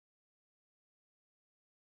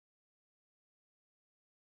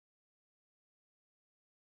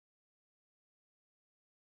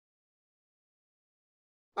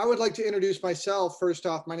I would like to introduce myself. First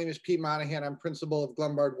off, my name is Pete Monahan. I'm principal of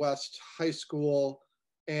Glenbard West High School,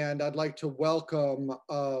 and I'd like to welcome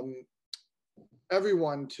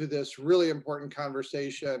everyone to this really important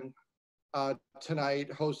conversation tonight,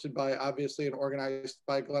 hosted by, obviously, and organized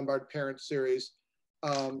by Glenbard Parents Series.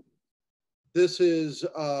 This is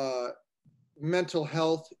mental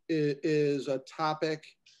health is a topic.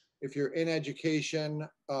 If you're in education,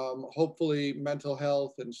 hopefully mental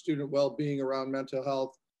health and student well-being around mental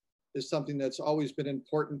health is something that's always been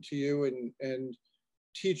important to you, and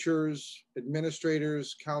teachers,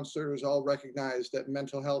 administrators, counselors all recognize that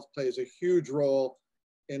mental health plays a huge role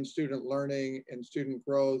in student learning and student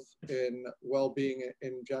growth and well-being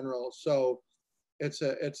in general. So it's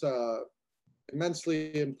a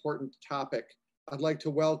immensely important topic. I'd like to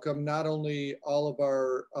welcome not only all of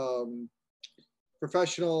our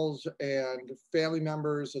professionals and family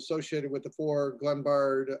members associated with the four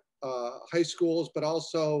Glenbard high schools, but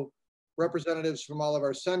also representatives from all of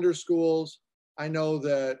our sender schools. I know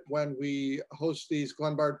that when we host these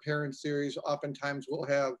Glenbard Parent Series, oftentimes we'll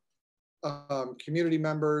have community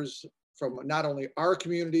members from not only our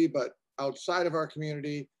community, but outside of our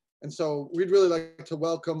community. And so we'd really like to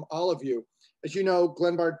welcome all of you. As you know,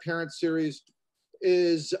 Glenbard Parent Series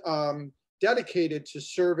is dedicated to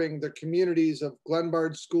serving the communities of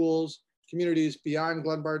Glenbard schools, communities beyond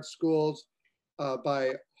Glenbard schools,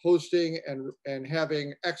 by hosting and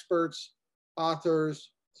having experts, authors,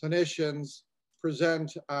 clinicians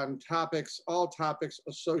present on topics, all topics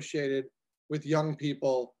associated with young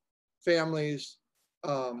people, families,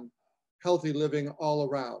 healthy living all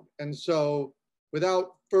around. And so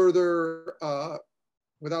without further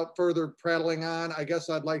prattling on, I guess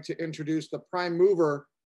I'd like to introduce the prime mover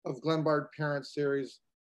of Glenbard Parent Series,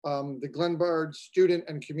 the Glenbard Student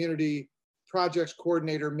and Community Projects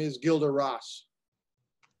Coordinator, Ms. Gilda Ross.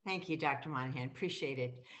 Thank you, Dr. Monahan. Appreciate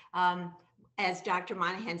it. As Dr.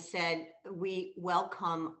 Monahan said, we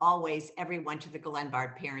welcome always everyone to the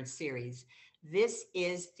Glenbard Parent Series. This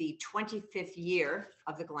is the 25th year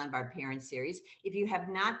of the Glenbard Parent Series. If you have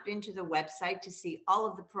not been to the website to see all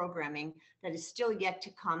of the programming that is still yet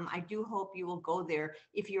to come, I do hope you will go there.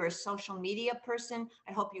 If you're a social media person,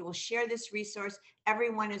 I hope you will share this resource.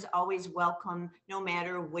 Everyone is always welcome, no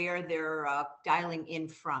matter where they're dialing in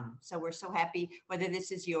from. So we're so happy, whether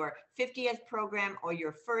this is your 50th program or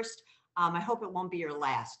your first, I hope it won't be your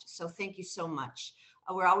last. So thank you so much.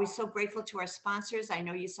 We're always so grateful to our sponsors. I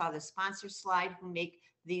know you saw the sponsor slide who make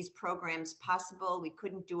these programs possible. We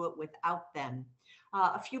couldn't do it without them.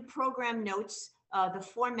 A few program notes, the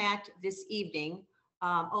format this evening.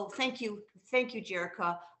 Thank you,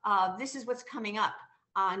 Jerica. This is what's coming up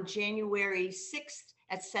on January 6th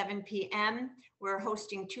at 7 p.m. We're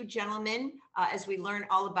hosting two gentlemen as we learn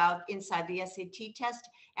all about inside the SAT test.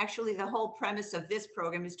 Actually, the whole premise of this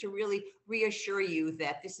program is to really reassure you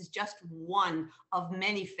that this is just one of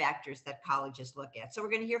many factors that colleges look at. So we're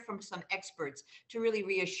going to hear from some experts to really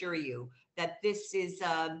reassure you that this is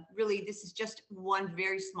this is just one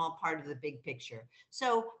very small part of the big picture.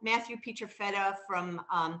 So Matthew Pietrafetta from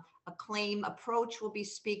Acclaim Approach will be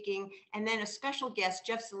speaking, and then a special guest,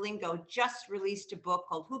 Jeff Zelingo, just released a book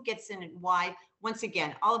called Who Gets In and Why. Once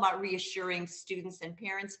again, all about reassuring students and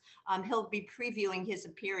parents. He'll be previewing his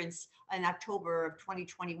appearance in October of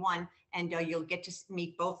 2021, and you'll get to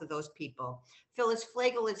meet both of those people. Phyllis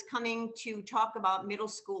Flagel is coming to talk about middle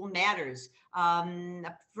school matters,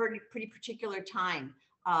 a pretty particular time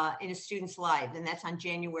in a student's life, and that's on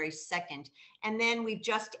January 2nd. And then we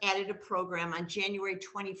just added a program on January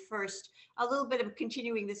 21st, a little bit of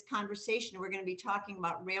continuing this conversation. We're going to be talking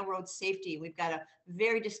about railroad safety. We've got a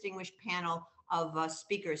very distinguished panel of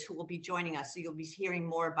speakers who will be joining us. So you'll be hearing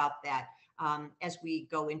more about that as we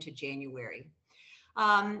go into January.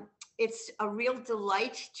 It's a real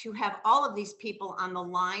delight to have all of these people on the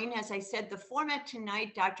line. As I said, the format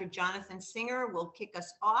tonight, Dr. Jonathan Singer will kick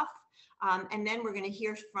us off. And then we're going to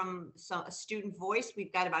hear from a student voice.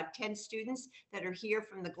 We've got about 10 students that are here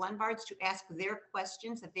from the Glenbards to ask their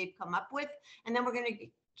questions that they've come up with. And then we're going to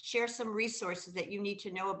share some resources that you need to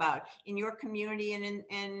know about in your community and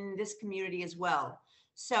in this community as well.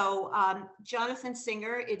 So Jonathan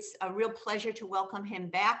Singer, it's a real pleasure to welcome him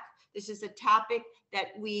back. This is a topic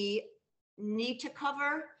that we need to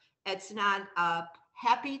cover. It's not a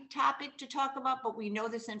happy topic to talk about, but we know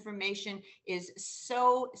this information is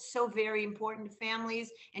so very important to families,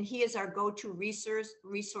 and he is our go-to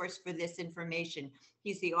resource for this information.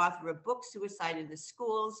 He's the author of book Suicide in the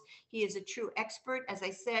Schools. He is a true expert. As I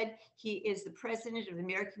said, he is the president of the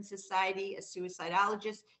American Society of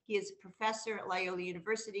Suicidologists. He is a professor at Loyola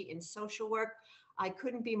University in social work. I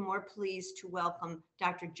couldn't be more pleased to welcome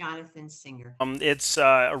Dr. Jonathan Singer. It's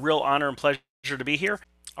a real honor and pleasure to be here.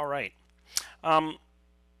 All right. Um,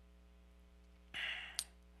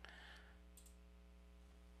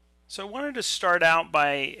 so I wanted to start out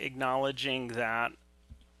by acknowledging that,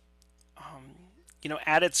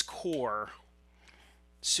 at its core,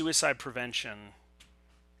 suicide prevention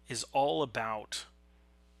is all about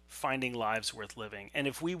finding lives worth living. And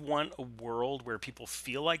if we want a world where people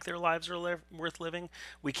feel like their lives are worth living,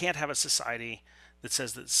 we can't have a society that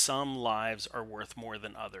says that some lives are worth more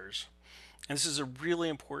than others. And this is a really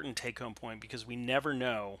important take home point because we never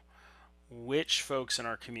know which folks in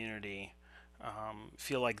our community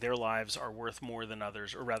feel like their lives are worth more than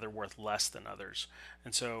others, or rather worth less than others.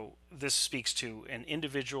 And so this speaks to an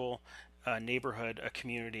individual, a neighborhood, a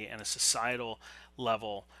community, and a societal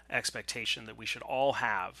level expectation that we should all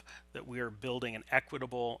have, that we are building an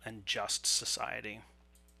equitable and just society.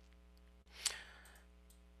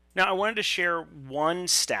 Now, I wanted to share one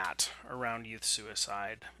stat around youth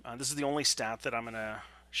suicide. This is the only stat that I'm going to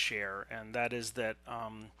share, and that is that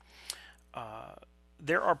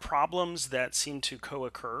there are problems that seem to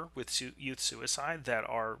co-occur with youth suicide that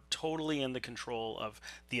are totally in the control of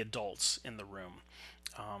the adults in the room.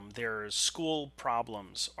 There's school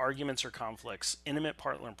problems, arguments or conflicts, intimate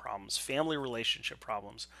partner problems, family relationship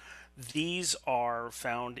problems. These are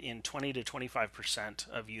found in 20 to 25%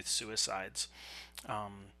 of youth suicides.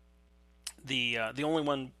 The only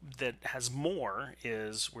one that has more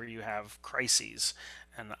is where you have crises,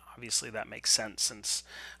 and obviously that makes sense since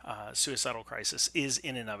suicidal crisis is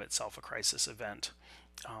in and of itself a crisis event.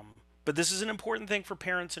 But this is an important thing for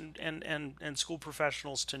parents and school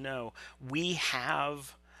professionals to know. We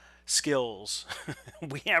have skills,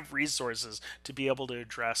 we have resources to be able to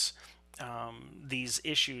address these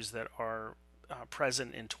issues that are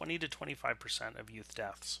present in 20 to 25% of youth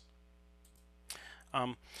deaths.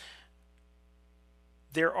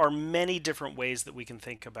 There are many different ways that we can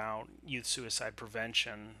think about youth suicide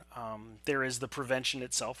prevention. There is the prevention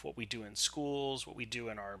itself, what we do in schools, what we do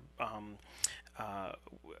in our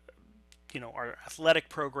our athletic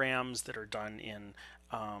programs that are done in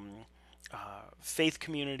faith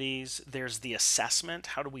communities. There's the assessment.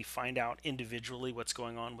 How do we find out individually what's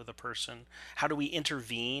going on with a person? How do we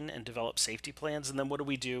intervene and develop safety plans? And then what do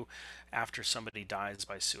we do after somebody dies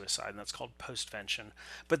by suicide? And that's called postvention.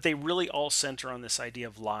 But they really all center on this idea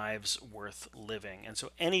of lives worth living. And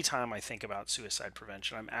so anytime I think about suicide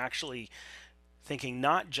prevention, I'm actually thinking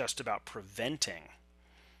not just about preventing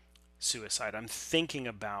suicide. I'm thinking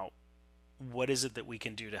about what is it that we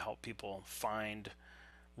can do to help people find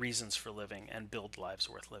reasons for living and build lives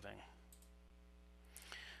worth living.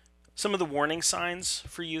 Some of the warning signs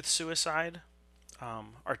for youth suicide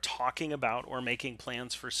are talking about or making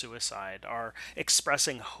plans for suicide, are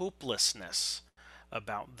expressing hopelessness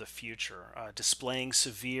about the future, displaying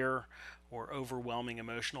severe or overwhelming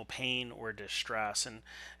emotional pain or distress.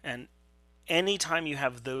 And anytime you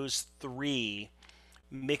have those three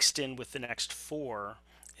mixed in with the next four,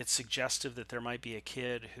 it's suggestive that there might be a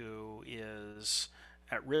kid who is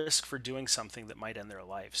at risk for doing something that might end their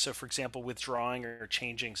life. So, for example, withdrawing or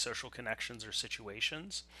changing social connections or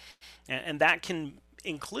situations. And that can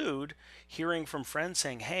include hearing from friends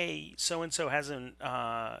saying, hey, so and so hasn't,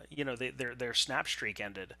 their snap streak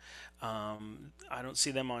ended. I don't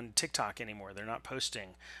see them on TikTok anymore. They're not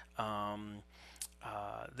posting. They're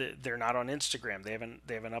not on Instagram. They haven't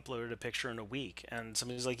uploaded a picture in a week. And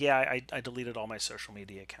somebody's like, yeah, I deleted all my social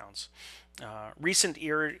media accounts. Recent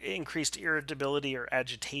increased irritability or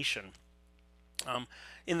agitation.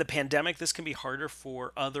 In the pandemic, this can be harder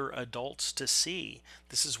for other adults to see.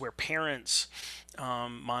 This is where parents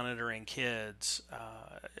monitoring kids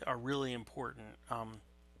are really important.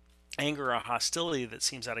 Anger or hostility that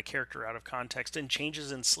seems out of character, out of context, and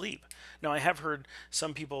changes in sleep. Now, I have heard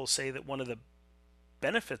some people say that one of the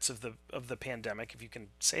benefits of the pandemic, if you can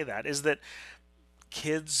say that, is that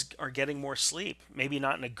kids are getting more sleep. Maybe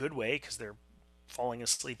not in a good way because they're falling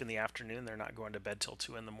asleep in the afternoon. They're not going to bed till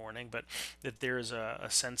 2 a.m, but that there is a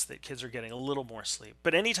sense that kids are getting a little more sleep.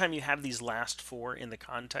 But anytime you have these last four in the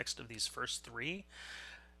context of these first three,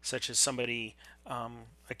 such as somebody,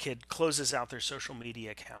 a kid closes out their social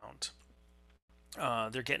media account.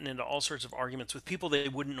 They're getting into all sorts of arguments with people they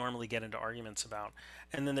wouldn't normally get into arguments about.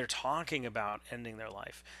 And then they're talking about ending their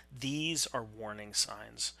life. These are warning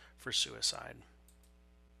signs for suicide.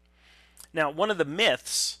 Now, one of the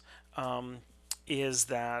myths is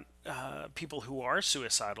that people who are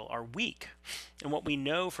suicidal are weak. And what we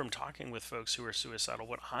know from talking with folks who are suicidal,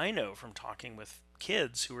 what I know from talking with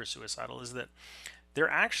kids who are suicidal, is that they're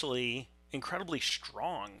actually incredibly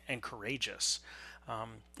strong and courageous.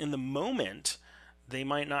 In the moment, They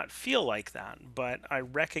might not feel like that, but I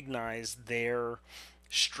recognize their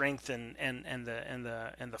strength and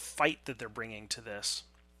the fight that they're bringing to this.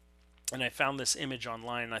 And I found this image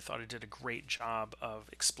online, and I thought it did a great job of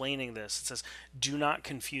explaining this. It says, "Do not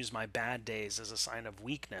confuse my bad days as a sign of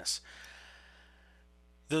weakness.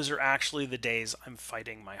 Those are actually the days I'm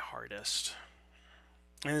fighting my hardest."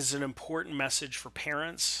 And this is an important message for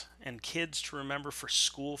parents and kids to remember, for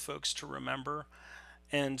school folks to remember,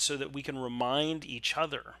 and so that we can remind each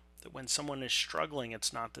other that when someone is struggling,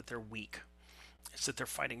 it's not that they're weak, it's that they're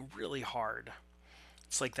fighting really hard.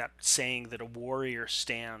 It's like that saying that a warrior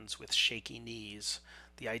stands with shaky knees.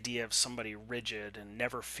 The idea of somebody rigid and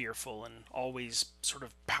never fearful and always sort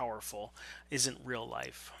of powerful isn't real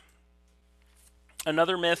life.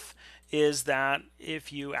 Another myth is that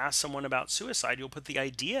if you ask someone about suicide, you'll put the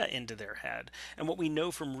idea into their head. And what we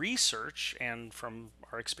know from research and from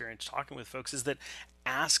our experience talking with folks is that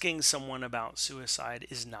asking someone about suicide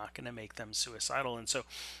is not going to make them suicidal. And so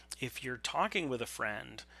if you're talking with a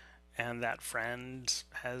friend and that friend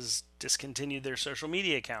has discontinued their social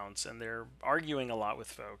media accounts and they're arguing a lot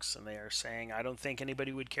with folks and they are saying, "I don't think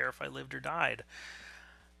anybody would care if I lived or died,"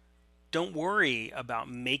 don't worry about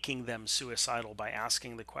making them suicidal by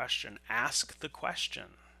asking the question. Ask the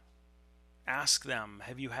question. Ask them,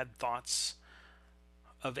 "Have you had thoughts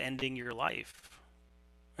of ending your life?"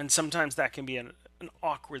 And sometimes that can be an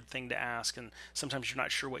awkward thing to ask, and sometimes you're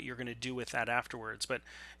not sure what you're going to do with that afterwards, but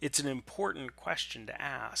it's an important question to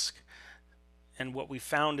ask. And what we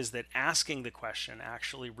found is that asking the question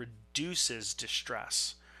actually reduces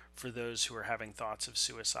distress for those who are having thoughts of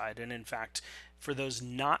suicide. And in fact, for those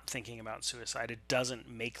not thinking about suicide, it doesn't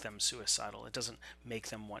make them suicidal. It doesn't make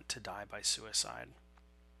them want to die by suicide.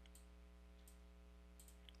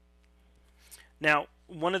 Now,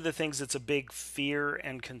 one of the things that's a big fear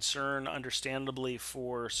and concern, understandably,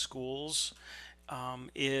 for schools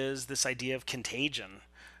is this idea of contagion,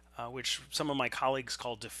 which some of my colleagues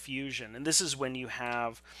call diffusion. And this is when you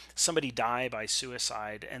have somebody die by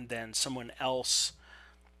suicide and then someone else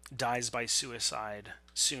dies by suicide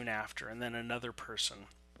soon after, and then another person.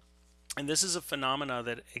 And this is a phenomena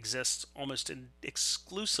that exists almost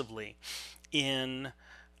exclusively in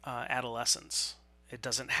adolescence. It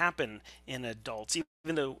doesn't happen in adults,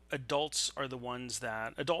 even though adults are the ones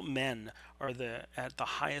that, adult men are at the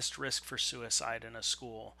highest risk for suicide in a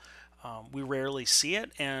school. We rarely see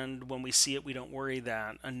it, and when we see it, we don't worry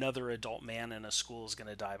that another adult man in a school is going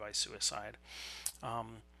to die by suicide.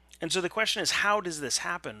 And so the question is, how does this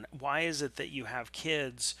happen? Why is it that you have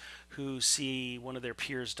kids who see one of their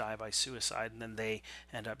peers die by suicide and then they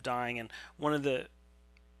end up dying? And one of the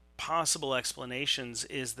possible explanations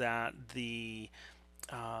is that the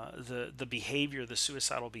behavior, the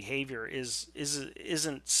suicidal behavior,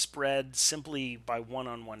 isn't spread simply by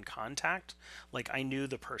one-on-one contact. Like, I knew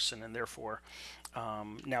the person and therefore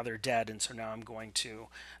now they're dead, and so now I'm going to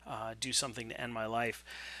do something to end my life.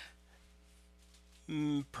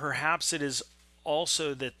 Perhaps it is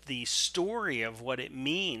also that the story of what it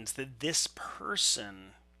means that this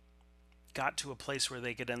person got to a place where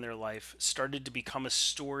they could end their life started to become a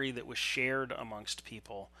story that was shared amongst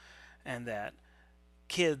people, and that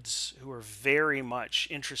kids who are very much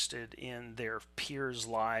interested in their peers'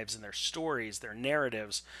 lives and their stories, their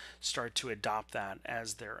narratives, start to adopt that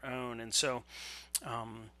as their own. And so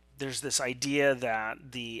there's this idea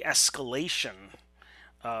that the escalation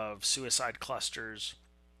of suicide clusters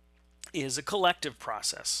is a collective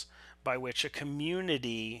process by which a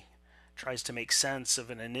community tries to make sense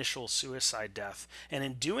of an initial suicide death. And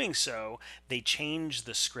in doing so, they change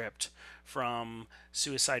the script from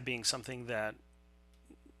suicide being something that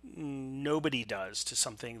nobody does to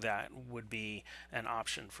something that would be an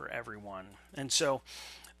option for everyone. And so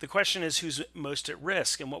the question is, who's most at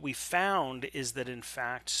risk? And what we found is that, in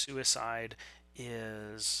fact, suicide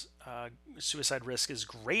risk is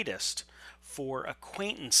greatest for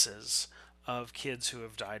acquaintances of kids who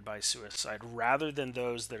have died by suicide, rather than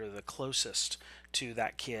those that are the closest to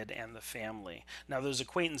that kid and the family. Now, those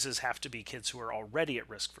acquaintances have to be kids who are already at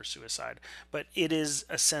risk for suicide, but it is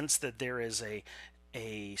a sense that there is a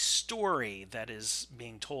story that is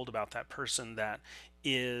being told about that person that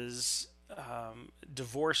is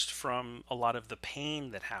divorced from a lot of the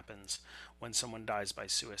pain that happens when someone dies by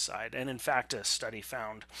suicide. And in fact, a study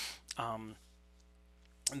found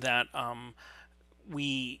that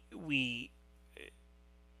we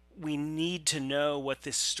need to know what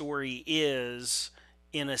this story is,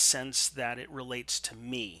 in a sense that it relates to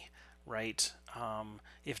me, right?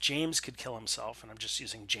 If James could kill himself, and I'm just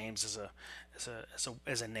using James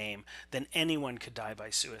as a name, then anyone could die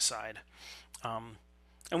by suicide.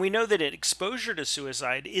 And we know that exposure to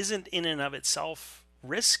suicide isn't in and of itself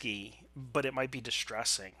risky, but it might be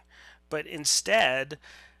distressing. But instead,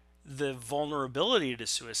 the vulnerability to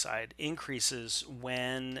suicide increases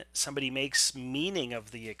when somebody makes meaning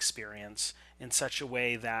of the experience in such a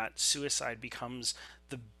way that suicide becomes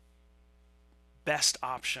the best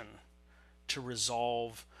option to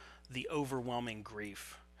resolve the overwhelming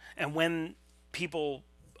grief. And when people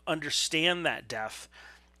understand that death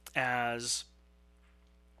as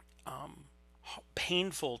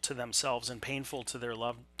painful to themselves and painful to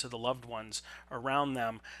the loved ones around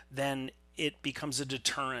them, then it becomes a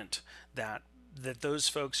deterrent that those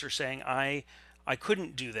folks are saying, I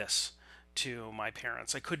couldn't do this to my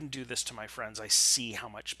parents. I couldn't do this to my friends. I see how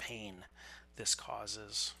much pain this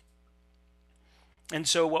causes. And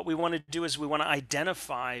so what we want to do is we want to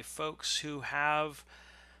identify folks who have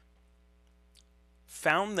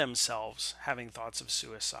found themselves having thoughts of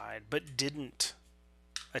suicide but didn't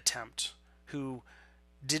attempt, who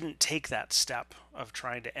didn't take that step of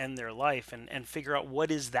trying to end their life, and figure out what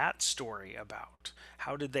is that story about.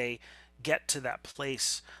 How did they get to that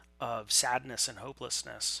place of sadness and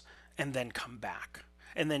hopelessness and then come back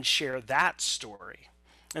and then share that story.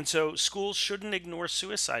 And so schools shouldn't ignore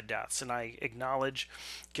suicide deaths. And I acknowledge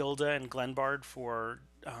Gilda and Glenbard for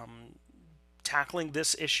tackling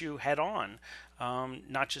this issue head on,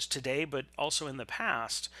 not just today, but also in the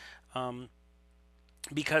past,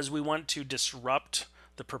 because we want to disrupt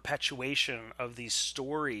the perpetuation of these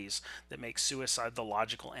stories that make suicide the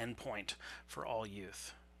logical endpoint for all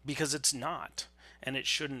youth. Because it's not, and it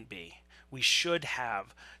shouldn't be. We should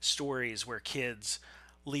have stories where kids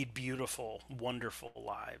lead beautiful, wonderful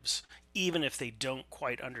lives, even if they don't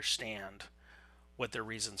quite understand what their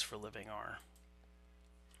reasons for living are.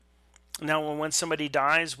 Now, when somebody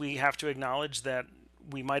dies, we have to acknowledge that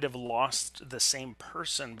we might have lost the same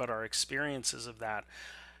person, but our experiences of that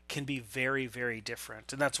can be very, very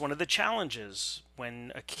different. And that's one of the challenges.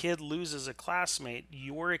 When a kid loses a classmate,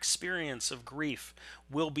 your experience of grief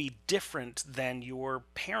will be different than your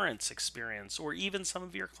parents' experience or even some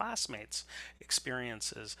of your classmates'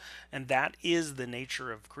 experiences. And that is the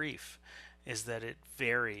nature of grief, is that it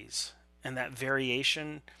varies. And that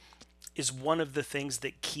variation is one of the things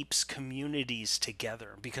that keeps communities together.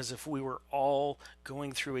 Because if we were all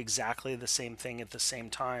going through exactly the same thing at the same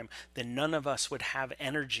time, then none of us would have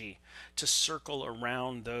energy to circle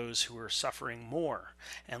around those who are suffering more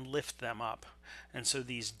and lift them up. And so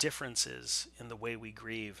these differences in the way we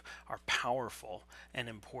grieve are powerful and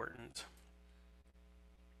important.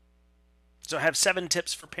 So I have 7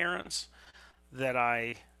 tips for parents that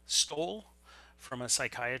I stole from a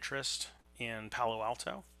psychiatrist in Palo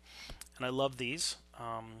Alto. And I love these.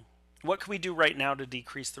 What can we do right now to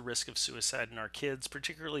decrease the risk of suicide in our kids,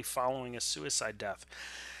 particularly following a suicide death?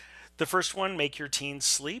 The first one, make your teens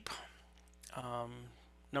sleep.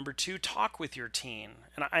 Number 2, talk with your teen.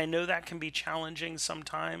 And I know that can be challenging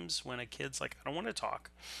sometimes when a kid's like, I don't want to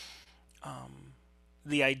talk.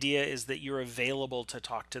 The idea is that you're available to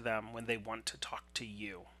talk to them when they want to talk to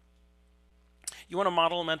you. You want to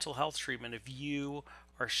model mental health treatment if you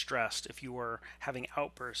are stressed, if you are having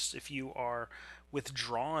outbursts, if you are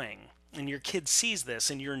withdrawing, and your kid sees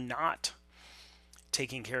this and you're not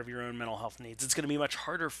taking care of your own mental health needs. It's going to be much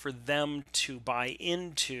harder for them to buy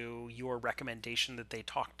into your recommendation that they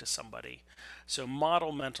talk to somebody. So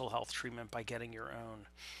model mental health treatment by getting your own.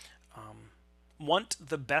 Want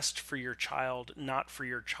the best for your child, not for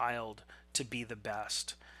your child to be the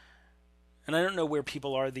best. And I don't know where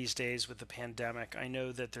people are these days with the pandemic. I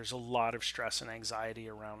know that there's a lot of stress and anxiety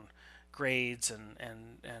around grades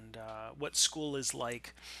and what school is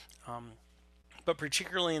like. But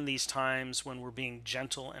particularly in these times when we're being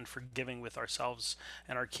gentle and forgiving with ourselves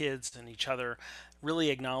and our kids and each other, really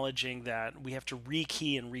acknowledging that we have to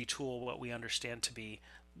rekey and retool what we understand to be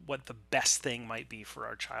what the best thing might be for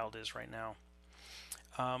our child is right now.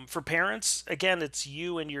 For parents, again, it's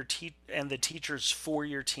you and your and the teachers for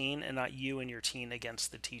your teen, and not you and your teen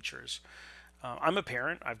against the teachers. I'm a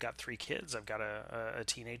parent. I've got 3 kids. I've got a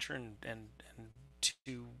teenager and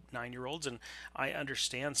 2 9-year-olds, and I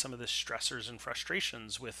understand some of the stressors and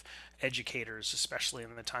frustrations with educators, especially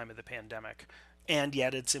in the time of the pandemic. And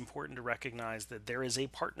yet it's important to recognize that there is a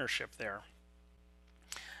partnership there.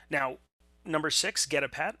 Now, number 6, get a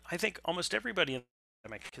pet. I think almost everybody in the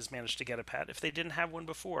pandemic has managed to get a pet if they didn't have one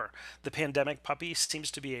before. The pandemic puppy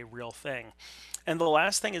seems to be a real thing. And the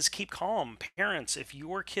last thing is keep calm. Parents, if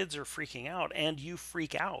your kids are freaking out and you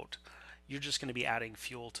freak out, you're just going to be adding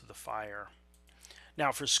fuel to the fire.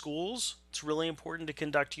 Now, for schools, it's really important to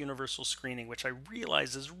conduct universal screening, which I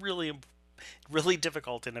realize is really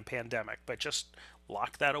difficult in a pandemic, but just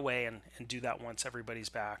lock that away and do that once everybody's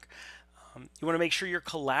back. You want to make sure you're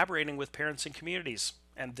collaborating with parents and communities,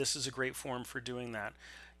 and this is a great forum for doing that.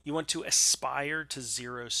 You want to aspire to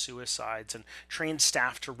zero suicides and train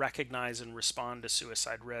staff to recognize and respond to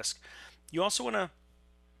suicide risk. You also want to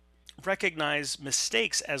recognize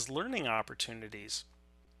mistakes as learning opportunities.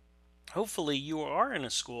 Hopefully, you are in a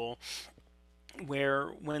school where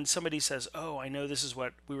when somebody says, "Oh, I know this is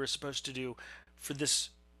what we were supposed to do for this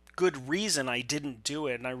good reason, I didn't do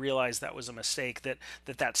it and I realized that was a mistake,"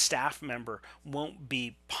 that staff member won't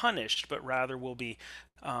be punished, but rather will be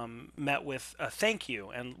met with a thank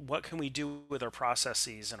you and what can we do with our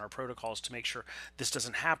processes and our protocols to make sure this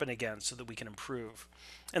doesn't happen again so that we can improve.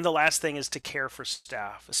 And the last thing is to care for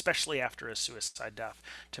staff, especially after a suicide death,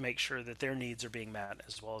 to make sure that their needs are being met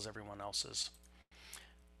as well as everyone else's.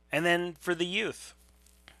 And then for the youth,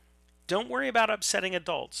 don't worry about upsetting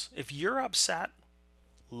adults. If you're upset,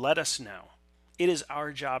 let us know. It is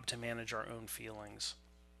our job to manage our own feelings.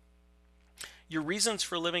 Your reasons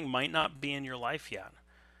for living might not be in your life yet.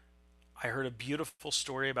 I heard a beautiful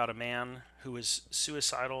story about a man who was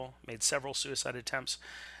suicidal, made several suicide attempts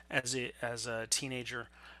as a teenager,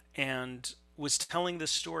 and was telling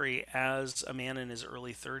this story as a man in his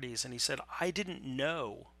early 30s. And he said, I didn't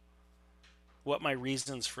know what my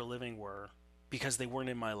reasons for living were because they weren't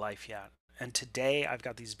in my life yet. And today I've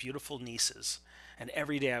got these beautiful nieces, and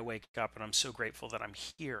every day I wake up and I'm so grateful that I'm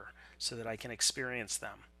here so that I can experience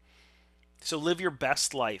them. So live your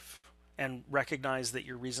best life and recognize that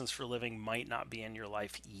your reasons for living might not be in your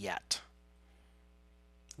life yet.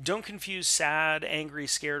 Don't confuse sad, angry,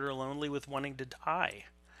 scared, or lonely with wanting to die.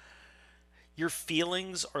 Your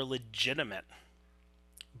feelings are legitimate,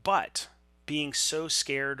 but being so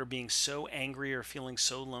scared or being so angry or feeling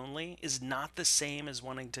so lonely is not the same as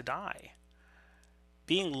wanting to die.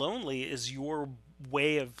 Being lonely is your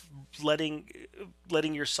way of letting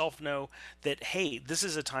yourself know that, hey, this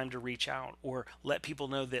is a time to reach out, or let people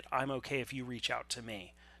know that I'm okay if you reach out to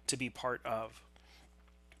me to be part of.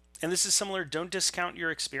 And this is similar. Don't discount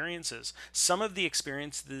your experiences. Some of the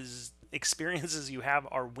experiences you have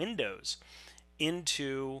are windows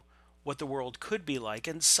into what the world could be like,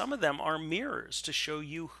 and some of them are mirrors to show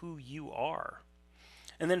you who you are.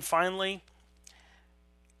 And then finally,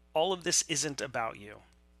 all of this isn't about you.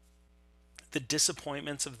 The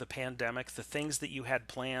disappointments of the pandemic, the things that you had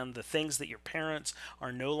planned, the things that your parents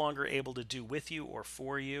are no longer able to do with you or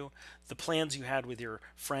for you, the plans you had with your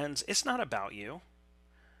friends, it's not about you.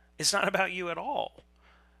 It's not about you at all.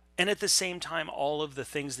 And at the same time, all of the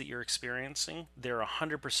things that you're experiencing, they're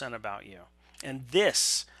 100% about you. And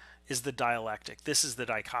this is the dialectic. This is the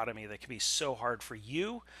dichotomy that can be so hard for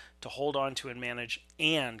you to hold on to and manage,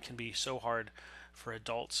 and can be so hard for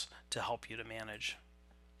adults to help you to manage.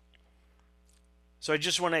 So I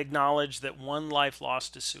just want to acknowledge that one life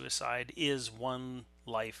lost to suicide is one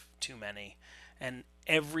life too many. And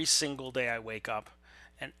every single day I wake up,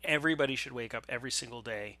 and everybody should wake up every single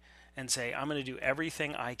day and say, I'm going to do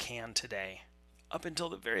everything I can today, up until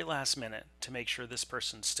the very last minute, to make sure this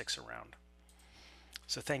person sticks around.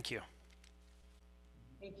 So thank you.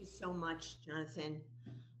 Thank you so much, Jonathan.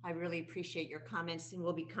 I really appreciate your comments, and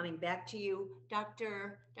we'll be coming back to you.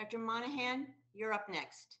 Dr. Monahan, you're up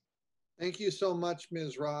next. Thank you so much,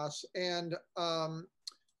 Ms. Ross. And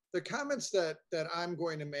the comments that I'm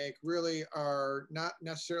going to make really are not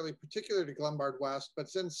necessarily particular to Glenbard West, but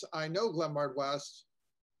since I know Glenbard West,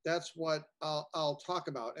 that's what I'll talk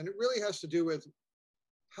about. And it really has to do with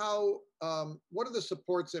how, what are the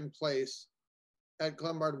supports in place at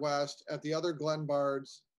Glenbard West, at the other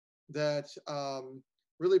Glenbards, that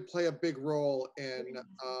really play a big role in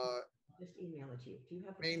Just email it to you. Do you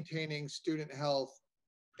have maintaining student health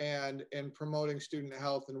and promoting student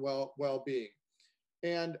health and well-being.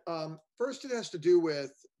 And first, it has to do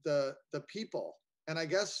with the people. And I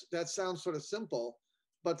guess that sounds sort of simple,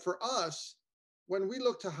 but for us, when we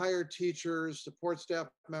look to hire teachers, support staff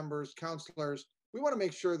members, counselors, we want to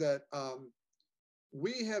make sure that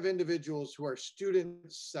we have individuals who are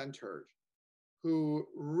student-centered, who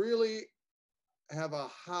really have a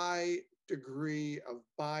high degree of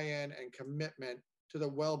buy-in and commitment to the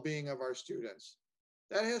well-being of our students.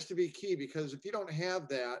 That has to be key, because if you don't have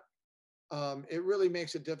that, it really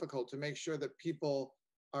makes it difficult to make sure that people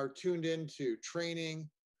are tuned into training,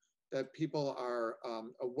 that people are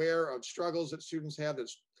aware of struggles that students have,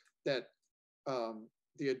 that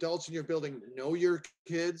the adults in your building know your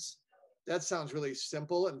kids. That sounds really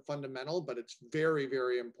simple and fundamental, but it's very,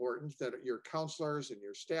 very important that your counselors and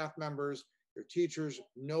your staff members, your teachers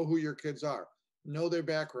know who your kids are, know their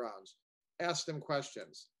backgrounds, ask them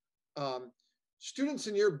questions. Students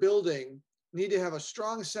in your building need to have a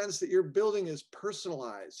strong sense that your building is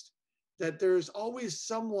personalized that there's always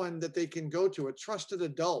someone that they can go to, a trusted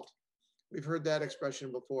adult. We've heard that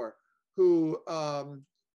expression before, who,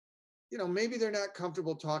 maybe they're not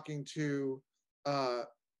comfortable talking to,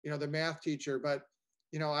 the math teacher, but,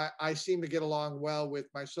 I seem to get along well with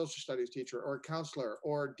my social studies teacher or counselor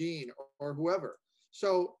or dean or whoever.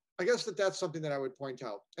 So I guess that's something that I would point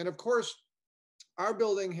out. And of course, our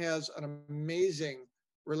building has an amazing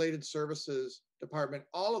related services department.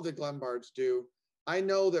 All of the Glenbards do. I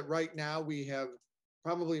know that right now we have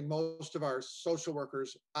probably most of our social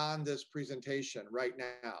workers on this presentation right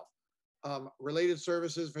now. Related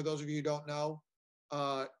services, for those of you who don't know,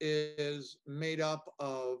 is made up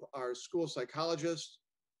of our school psychologists,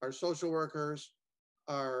 our social workers,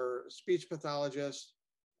 our speech pathologists,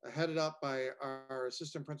 headed up by our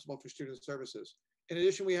assistant principal for student services. In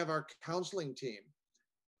addition, we have our counseling team.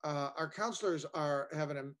 Our counselors are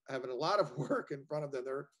having a lot of work in front of them.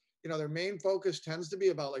 Their main focus tends to be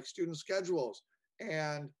about like student schedules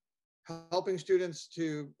and helping students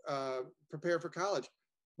to prepare for college.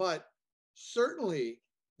 But certainly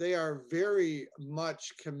they are very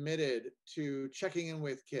much committed to checking in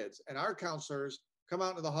with kids. And our counselors come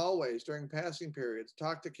out into the hallways during passing periods,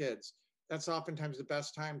 talk to kids. That's oftentimes the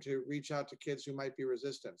best time to reach out to kids who might be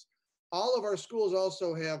resistant. All of our schools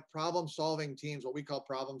also have problem-solving teams, what we call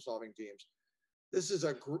problem-solving teams. This is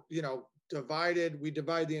we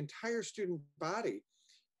divide the entire student body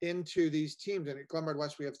into these teams. And at Glenbard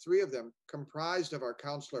West, we have 3 of them comprised of our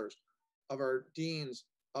counselors, of our deans,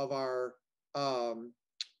 of our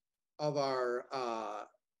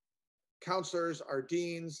counselors, our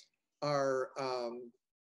deans, our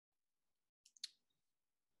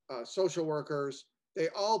social workers. They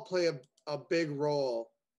all play a big role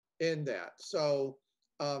in that. So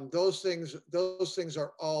those things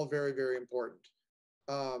are all very, very important.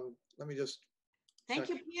 Let me just Thank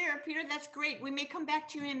you, Peter. Peter, that's great. We may come back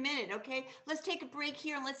to you in a minute, okay? Let's take a break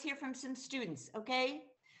here and let's hear from some students, okay?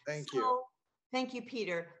 Thank you. Thank you,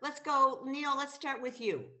 Peter. Let's go, Neil, let's start with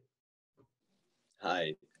you.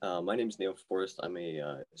 Hi, my name is Neil Forrest. I'm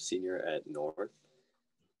a senior at North.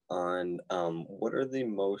 What are the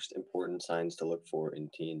most important signs to look for in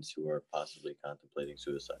teens who are possibly contemplating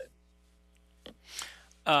suicide?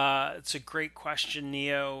 It's a great question,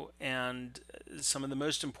 Neo, and some of the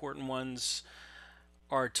most important ones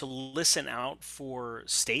are to listen out for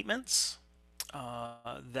statements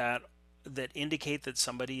that indicate that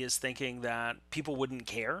somebody is thinking that people wouldn't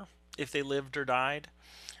care if they lived or died,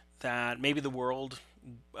 that maybe the world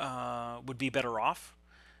would be better off,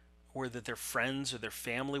 or that their friends or their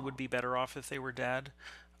family would be better off if they were dead.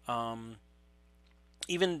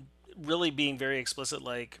 Even really being very explicit,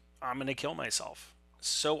 like, I'm going to kill myself.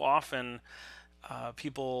 So often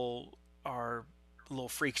people are a little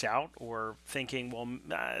freaked out or thinking, well,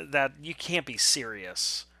 that you can't be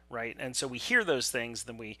serious, right? And so we hear those things,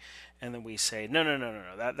 then we say, no,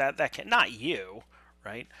 that can't, not you,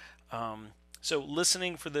 right? So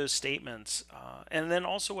listening for those statements, and then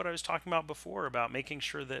also what I was talking about before about making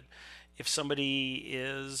sure that if somebody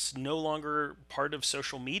is no longer part of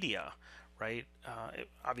social media, right?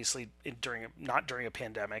 Obviously, not during a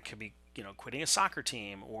pandemic, could be quitting a soccer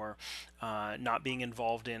team or not being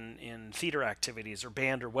involved in theater activities or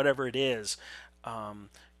band or whatever it is,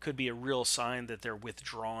 could be a real sign that they're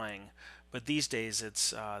withdrawing. But these days,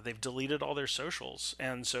 it's they've deleted all their socials,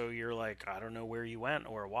 and so you're like, I don't know where you went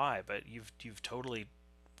or why, but you've totally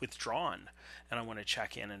withdrawn, and I want to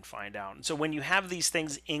check in and find out. And so when you have these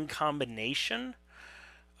things in combination,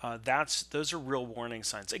 those are real warning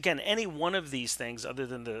signs. Again, any one of these things, other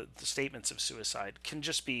than the statements of suicide, can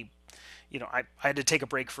just be, I had to take a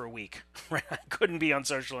break for a week, right? I couldn't be on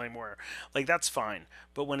social anymore. Like, that's fine.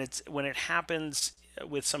 But when it happens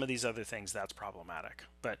with some of these other things, that's problematic.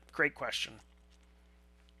 But great question.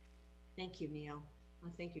 Thank you, Neil.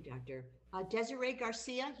 Thank you, Doctor. Desiree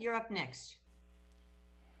Garcia, you're up next.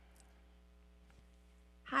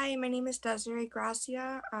 Hi, my name is Desiree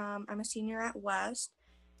Gracia. I'm a senior at West.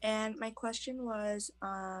 And my question was,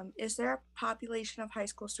 is there a population of high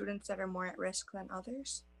school students that are more at risk than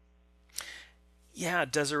others? Yeah,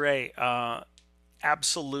 Desiree,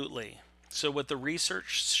 absolutely. So what the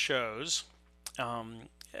research shows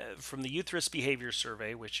from the Youth Risk Behavior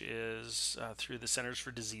Survey, which is through the Centers for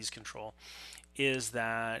Disease Control, is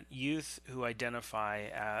that youth who identify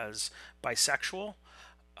as bisexual,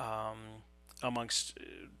 amongst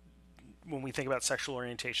when we think about sexual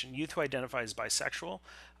orientation, youth who identify as bisexual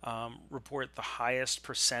report the highest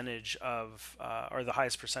percentage of, or the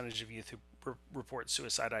highest percentage of youth report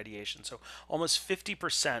suicide ideation. So almost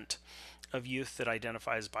 50% of youth that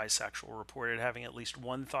identify as bisexual reported having at least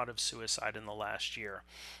one thought of suicide in the last year.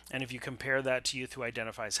 And if you compare that to youth who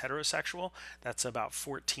identify as heterosexual, that's about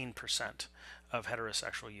 14% of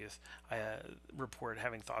heterosexual youth report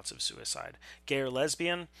having thoughts of suicide. Gay or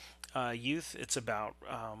lesbian youth, it's about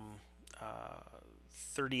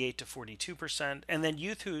 38 to 42%. And then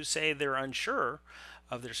youth who say they're unsure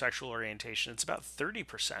of their sexual orientation, it's about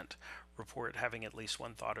 30% report having at least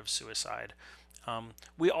one thought of suicide.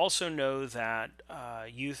 We also know that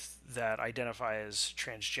youth that identify as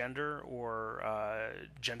transgender or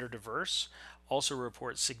gender diverse also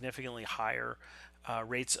report significantly higher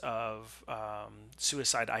rates of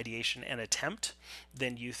suicide ideation and attempt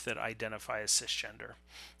than youth that identify as cisgender.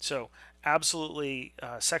 So absolutely,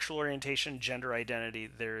 sexual orientation, gender identity,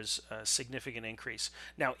 there's a significant increase.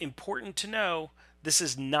 Now, important to know, this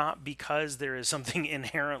is not because there is something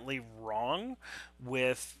inherently wrong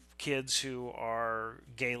with kids who are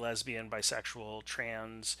gay, lesbian, bisexual,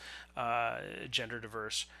 trans, gender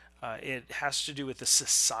diverse. It has to do with the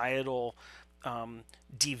societal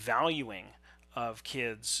devaluing of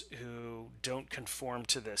kids who don't conform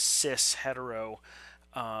to the cis hetero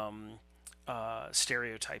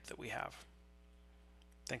stereotype that we have.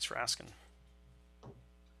 Thanks for asking.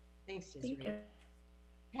 Thanks, Thank Desiree.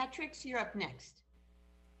 you. Patrick, you're up next.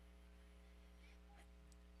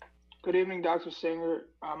 Good evening, Dr. Singer.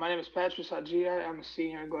 My name is Patrick Sajia. I'm a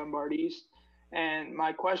senior in Glenbard East. And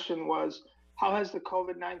my question was, how has the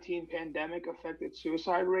COVID-19 pandemic affected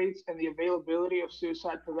suicide rates and the availability of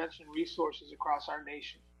suicide prevention resources across our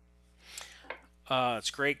nation? It's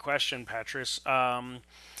a great question, Patrick.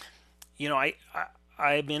 You know,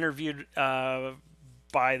 I'm interviewed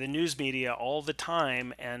by the news media all the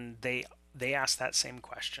time, and they ask that same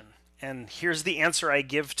question. And here's the answer I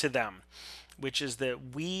give to them, which is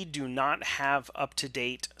that we do not have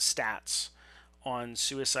up-to-date stats on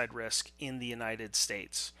suicide risk in the United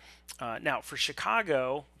States. Now, for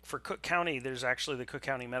Chicago, for Cook County, there's actually the Cook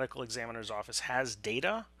County Medical Examiner's Office has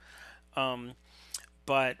data,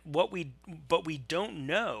 but we don't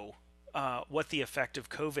know what the effect of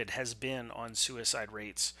COVID has been on suicide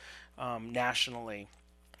rates nationally,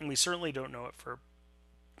 and we certainly don't know it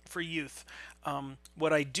for youth.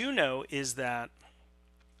 What I do know is that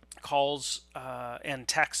calls and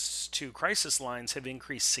texts to crisis lines have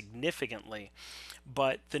increased significantly,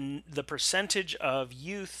 but the percentage of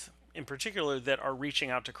youth in particular that are reaching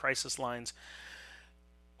out to crisis lines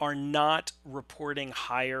are not reporting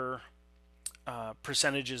higher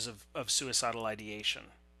percentages of suicidal ideation.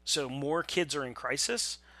 So more kids are in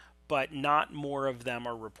crisis, but not more of them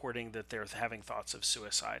are reporting that they're having thoughts of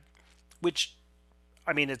suicide, which,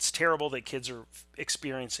 I mean, it's terrible that kids are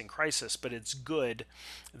experiencing crisis, but it's good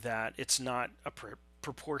that it's not a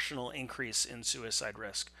proportional increase in suicide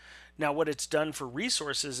risk. Now, what it's done for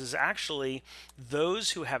resources is actually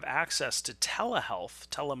those who have access to telehealth,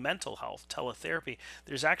 telemental health, teletherapy,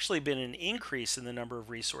 there's actually been an increase in the number of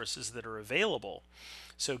resources that are available.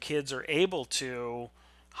 So kids are able to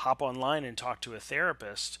hop online and talk to a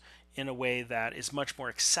therapist in a way that is much more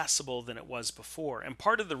accessible than it was before. And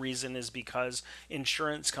part of the reason is because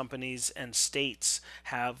insurance companies and states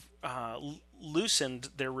have loosened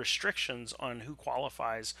their restrictions on who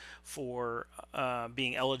qualifies for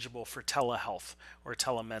being eligible for telehealth or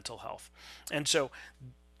telemental health. And so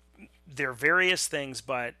there are various things,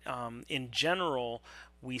 but in general,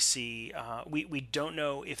 we see we don't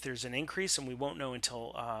know if there's an increase, and we won't know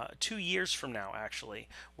until 2 years from now, actually,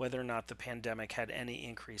 whether or not the pandemic had any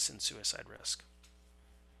increase in suicide risk.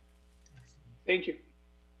 Thank you.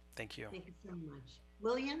 Thank you. Thank you so much.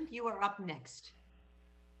 William, you are up next.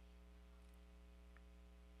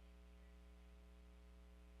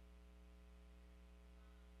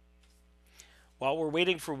 While we're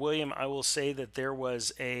waiting for William, I will say that there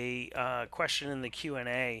was a question in the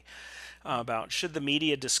Q&A about should the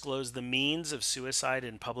media disclose the means of suicide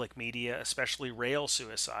in public media, especially rail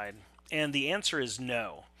suicide? And the answer is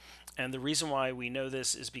no. And the reason why we know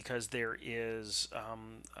this is because there is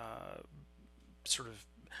sort of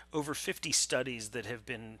over 50 studies that have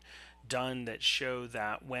been done that show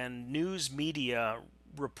that when news media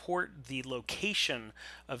report the location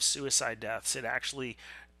of suicide deaths, it actually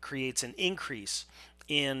creates an increase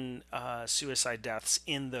in suicide deaths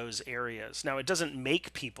in those areas. Now, it doesn't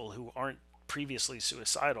make people who aren't previously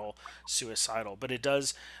suicidal, but it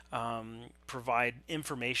does provide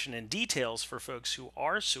information and details for folks who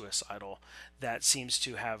are suicidal that seems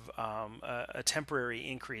to have a temporary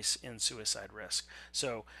increase in suicide risk.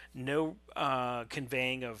 So no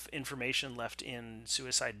conveying of information left in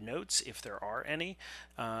suicide notes, if there are any,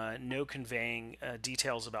 no conveying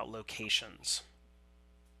details about locations.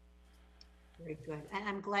 Very good. And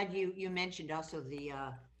I'm glad you mentioned also the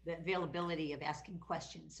availability of asking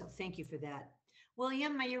questions. So thank you for that.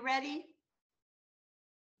 William, are you ready?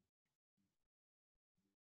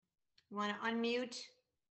 You want to unmute?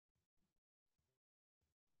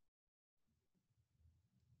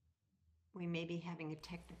 We may be having a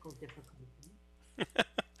technical difficulty.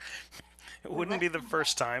 It wouldn't be the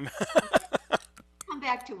first time. Come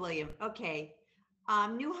back to William. Okay.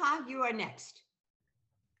 Nuha, you are next.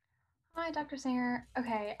 Hi, Dr. Singer.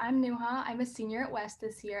 Okay, I'm Nuha. I'm a senior at West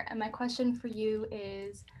this year, and my question for you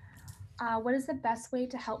is, what is the best way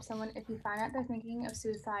to help someone if you find out they're thinking of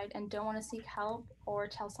suicide and don't want to seek help or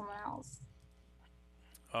tell someone else?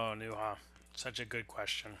 Oh, Nuha, such a good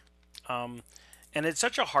question. And it's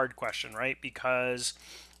such a hard question, right? Because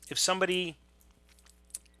if somebody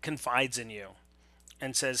confides in you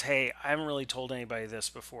and says, "Hey, I haven't really told anybody this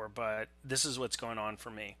before, but this is what's going on for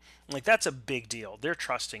me," like that's a big deal. They're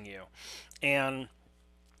trusting you, and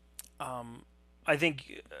I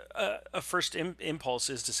think a first impulse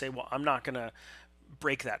is to say, "Well, I'm not going to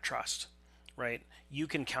break that trust, right? You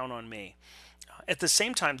can count on me." At the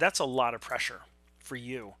same time, that's a lot of pressure for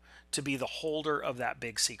you to be the holder of that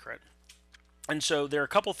big secret. And so there are a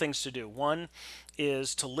couple things to do. One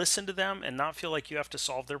is to listen to them and not feel like you have to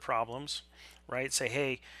solve their problems, right? Say,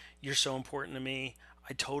 "Hey, you're so important to me.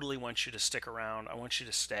 I totally want you to stick around. I want you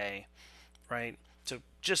to stay," right? So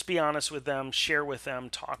just be honest with them, share with them,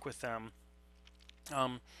 talk with them.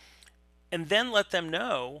 And then let them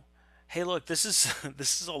know, "Hey, look, this is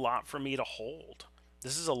this is a lot for me to hold.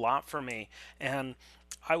 This is a lot for me, and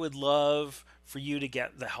I would love for you to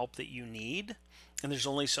get the help that you need. And there's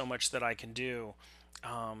only so much that I can do.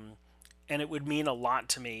 And it would mean a lot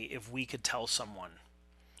to me if we could tell someone,"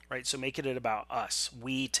 right? So make it about us,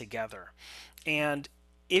 we together. And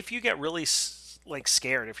if you get really like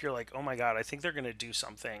scared, if you're like, "Oh my God, I think they're going to do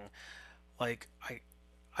something," like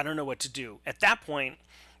I don't know what to do. At that point,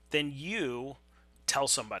 then you tell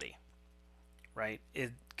somebody, right?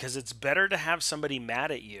 Because it's better to have somebody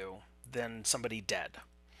mad at you than somebody dead,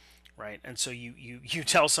 right? And so you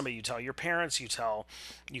tell somebody, you tell your parents, you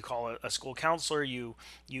call a school counselor, you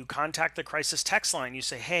contact the crisis text line. You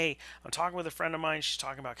say, "Hey, I'm talking with a friend of mine. She's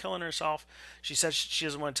talking about killing herself. She says she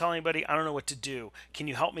doesn't want to tell anybody. I don't know what to do. Can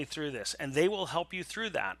you help me through this?" And they will help you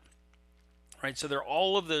through that, right? So there are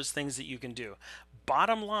all of those things that you can do.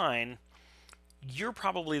 Bottom line, you're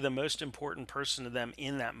probably the most important person to them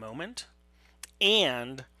in that moment,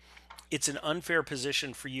 and it's an unfair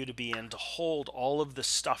position for you to be in to hold all of the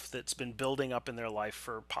stuff that's been building up in their life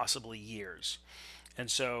for possibly years. And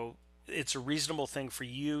so it's a reasonable thing for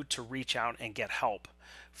you to reach out and get help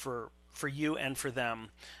for you and for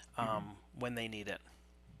them when they need it.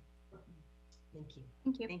 Thank you.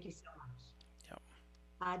 Thank you. Thank you so much.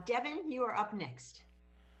 Yep. Devin, you are up next.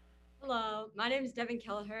 Hello, my name is Devin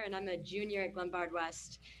Kelleher, and I'm a junior at Glenbard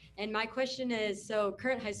West. And my question is, so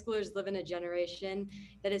current high schoolers live in a generation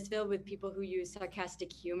that is filled with people who use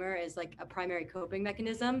sarcastic humor as like a primary coping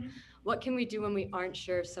mechanism. What can we do when we aren't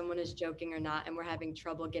sure if someone is joking or not, and we're having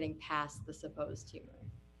trouble getting past the supposed humor?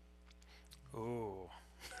 Ooh,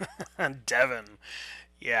 Devin.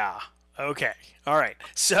 Yeah. Okay. All right.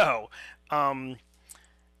 So,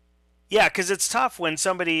 yeah, because it's tough when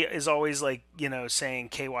somebody is always like, saying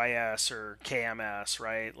KYS or KMS,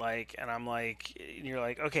 right? Like, and I'm like, and you're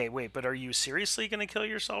like, "Okay, wait, but are you seriously going to kill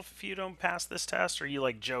yourself if you don't pass this test? Or are you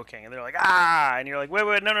like joking?" And they're like, "Ah," and you're like,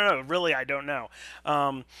 wait, no, really, I don't know.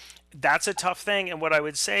 That's a tough thing. And what I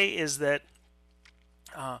would say is that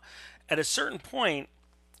at a certain point,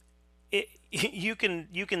 you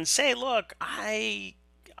can say, "Look, I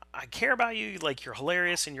care about you. Like, you're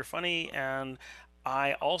hilarious and you're funny, and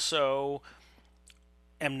I also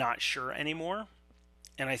am not sure anymore.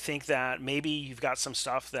 And I think that maybe you've got some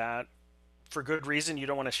stuff that, for good reason, you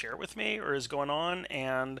don't want to share with me or is going on.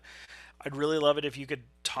 And I'd really love it if you could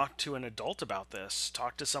talk to an adult about this,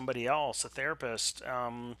 talk to somebody else, a therapist."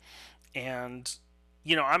 And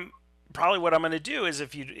I'm probably, what I'm going to do is,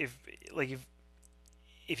 if you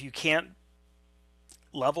can't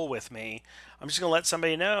level with me, I'm just going to let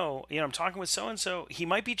somebody know, "I'm talking with so and so. He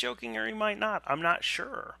might be joking or he might not. I'm not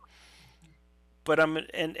sure." But and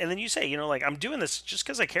then you say, like, "I'm doing this just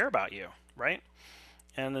because I care about you," right?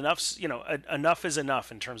 And enough is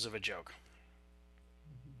enough in terms of a joke.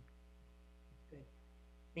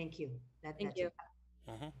 Thank you. Thank you.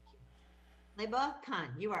 Mhm. Leba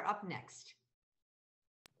Khan, you are up next.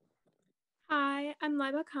 Hi, I'm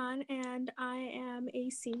Laiba Khan, and I am a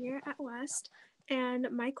senior at West. And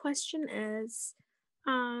my question is,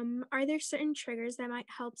 are there certain triggers that might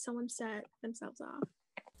help someone set themselves off?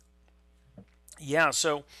 Yeah,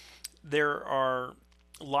 so there are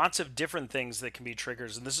lots of different things that can be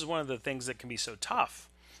triggers, and this is one of the things that can be so tough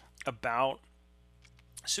about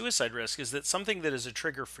suicide risk is that something that is a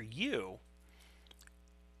trigger for you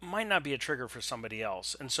might not be a trigger for somebody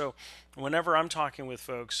else. And so whenever I'm talking with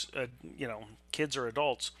folks, kids or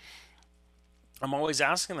adults, I'm always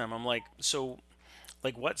asking them, I'm like, so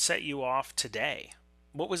like what set you off today?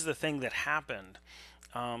 What was the thing that happened?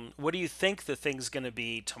 What do you think the thing's going to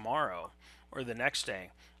be tomorrow or the next day?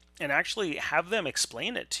 And actually have them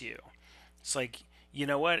explain it to you. It's like, you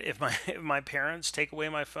know what? If my if my parents take away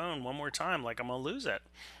my phone one more time, like I'm gonna lose it,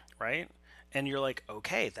 right? And you're like,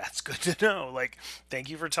 okay, that's good to know. Like, thank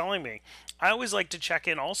you for telling me. I always like to check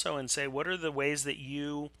in also and say, what are the ways that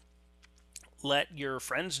you let your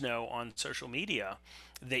friends know on social media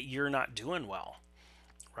that you're not doing well,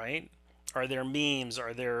 right? Are there memes?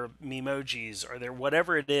 Are there memojis? Are there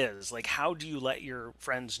whatever it is? Like, how do you let your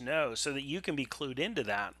friends know so that you can be clued into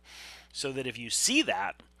that? So that if you see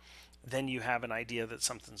that, then you have an idea that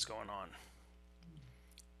something's going on.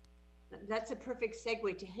 That's a perfect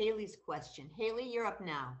segue to Haley's question. Haley, you're up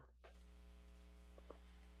now.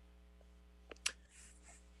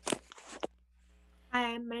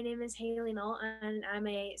 Hi, my name is Haley Knoll, and I'm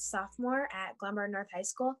a sophomore at Glenbard North High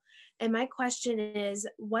School. And my question is,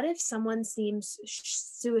 what if someone seems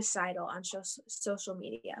suicidal on social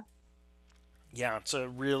media? Yeah, it's a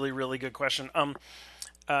really, really good question.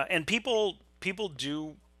 And people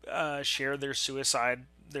do share their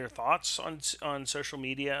thoughts on social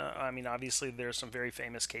media. I mean, obviously, there's some very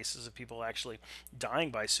famous cases of people actually dying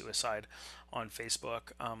by suicide on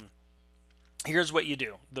Facebook. Here's what you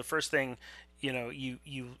do. The first thing,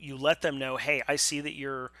 you let them know, hey, I see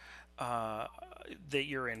uh, that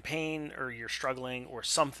you're in pain or you're struggling or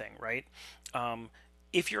something, right?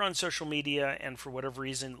 If you're on social media and for whatever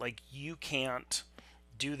reason, like you can't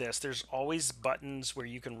do this, there's always buttons where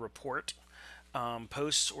you can report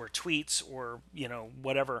posts or tweets or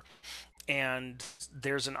whatever, and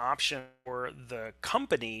there's an option for the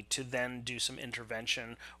company to then do some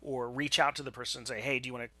intervention or reach out to the person and say, hey, do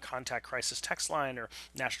you want to contact crisis text line or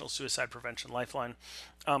National Suicide Prevention Lifeline?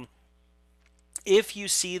 If you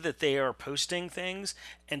see that they are posting things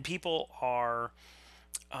and people are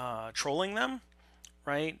trolling them,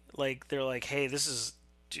 right? Like they're like, hey,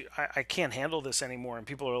 I can't handle this anymore. And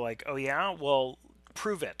people are like, oh yeah, well,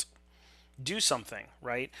 prove it. Do something,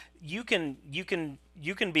 right? You can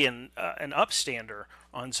be an upstander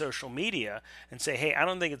on social media and say, hey, I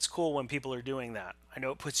don't think it's cool when people are doing that. I know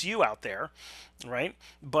it puts you out there, right?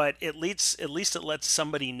 But at least it lets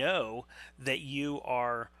somebody know that you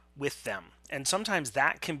are with them. And sometimes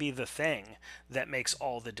that can be the thing that makes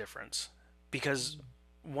all the difference. Because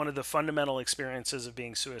one of the fundamental experiences of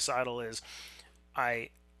being suicidal is I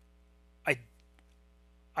I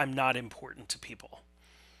I'm not important to people.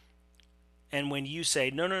 And when you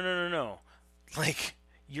say, no, no, no, no, no, like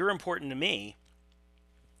you're important to me,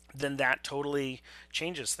 then that totally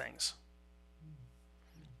changes things.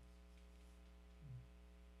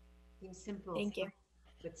 Seems simple. Thank you.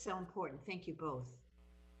 But so important. Thank you both.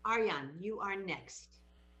 Aryan, you are next.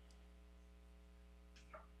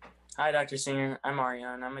 Hi, Dr. Singer. I'm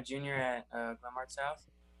Ariane. I'm a junior at Glenmart South.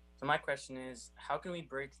 So my question is, how can we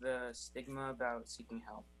break the stigma about seeking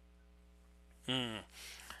help?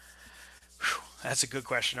 That's a good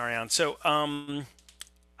question, Ariane. So,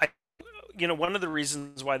 I, one of the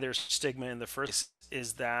reasons why there's stigma in the first place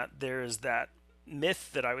is that there is that myth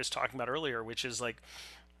that I was talking about earlier, which is like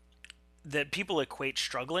that people equate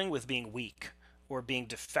struggling with being weak or being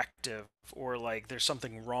defective or like there's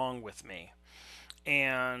something wrong with me.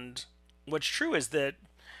 And what's true is that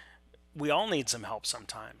we all need some help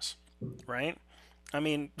sometimes, right? I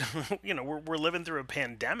mean, we're living through a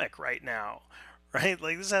pandemic right now, right?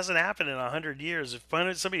 Like this hasn't happened in 100 years. If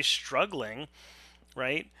somebody's struggling,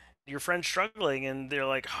 right? Your friend's struggling and they're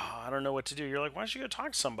like, oh, I don't know what to do. You're like, why don't you go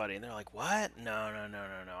talk to somebody? And they're like, what? No, no, no,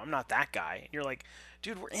 no, no. I'm not that guy. And you're like,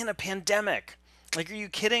 dude, we're in a pandemic. Like, are you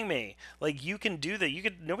kidding me? Like, you can do that. You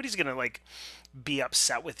could, nobody's gonna like be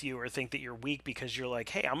upset with you or think that you're weak because you're like,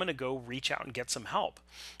 hey, I'm gonna go reach out and get some help.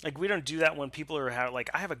 Like, we don't do that when people are like,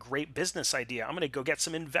 I have a great business idea. I'm gonna go get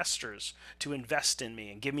some investors to invest in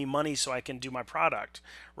me and give me money so I can do my product,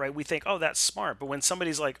 right? We think, oh, that's smart. But when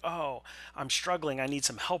somebody's like, oh, I'm struggling, I need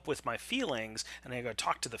some help with my feelings, and I go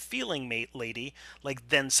talk to the feeling mate lady, like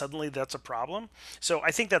then suddenly that's a problem. So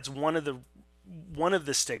I think that's one of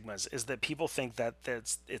the stigmas is that people think that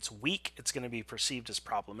it's weak, it's going to be perceived as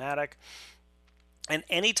problematic. And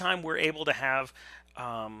anytime we're able to have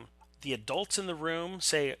the adults in the room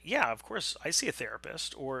say, yeah, of course I see a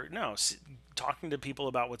therapist, or no, talking to people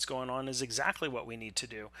about what's going on is exactly what we need to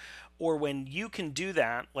do. Or when you can do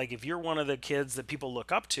that, like if you're one of the kids that people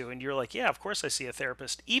look up to and you're like, yeah, of course I see a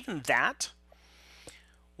therapist, even that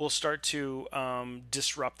will start to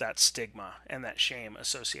disrupt that stigma and that shame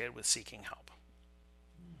associated with seeking help.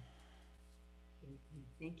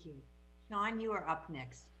 Thank you. Sean, you are up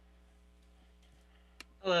next.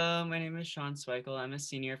 Hello, my name is Sean Sweikel. I'm a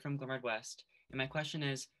senior from Glenbard West. And my question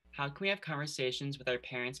is, how can we have conversations with our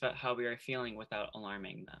parents about how we are feeling without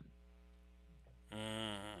alarming them?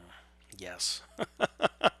 Yes.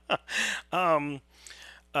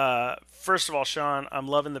 First of all, Sean, I'm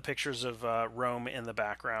loving the pictures of Rome in the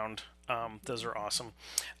background. Those are awesome.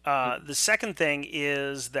 The second thing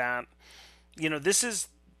is that,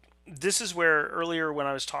 this is where earlier when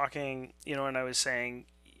I was talking, and I was saying,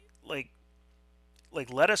 like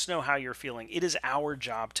let us know how you're feeling. It is our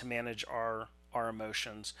job to manage our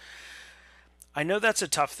emotions. I know that's a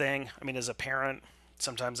tough thing. I mean, as a parent,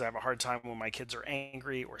 sometimes I have a hard time when my kids are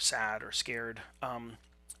angry or sad or scared.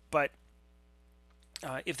 But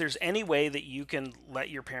if there's any way that you can let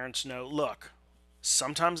your parents know, look,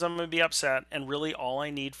 sometimes I'm going to be upset, and really all I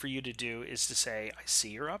need for you to do is to say, I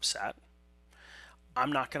see you're upset.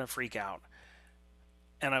 I'm not going to freak out,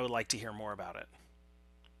 and I would like to hear more about it.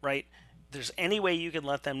 Right? If there's any way you can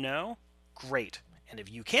let them know, great. And if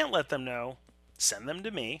you can't let them know, send them to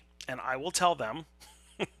me, and I will tell them.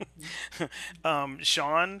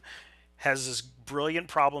 Sean has this brilliant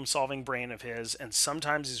problem solving brain of his, and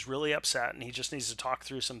sometimes he's really upset and he just needs to talk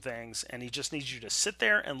through some things, and he just needs you to sit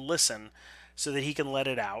there and listen so that he can let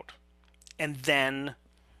it out, and then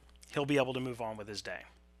he'll be able to move on with his day.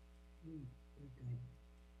 Very good.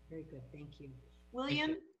 Very good. Thank you.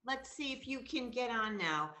 William, let's see if you can get on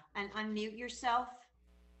now and unmute yourself.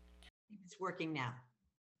 It's working now.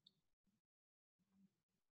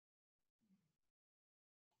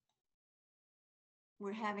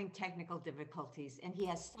 We're having technical difficulties, and he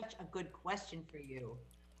has such a good question for you.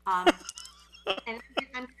 And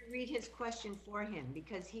I'm going to read his question for him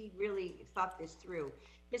because he really thought this through.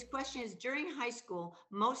 His question is, during high school,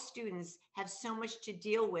 most students have so much to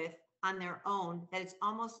deal with on their own that it's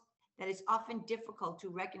often difficult to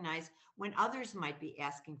recognize when others might be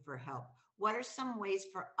asking for help. What are some ways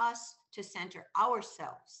for us to center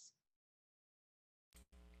ourselves?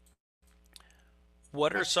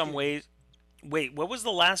 What are some ways? Wait, what was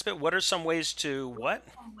the last bit? What are some ways to what?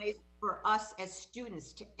 Some ways for us as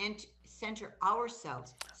students to center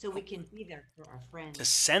ourselves so we can be there for our friends. To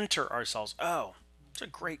center ourselves. Oh, it's a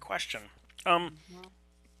great question.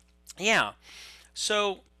 Yeah.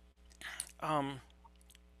 So,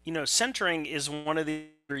 centering is one of the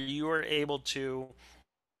where you are able to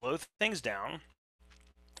slow things down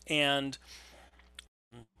and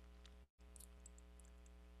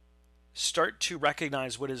start to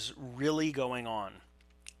recognize what is really going on.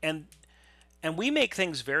 And we make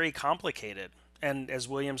things very complicated. And as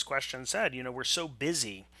William's question said, we're so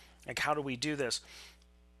busy. Like, how do we do this?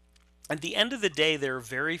 At the end of the day, there are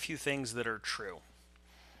very few things that are true.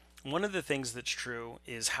 One of the things that's true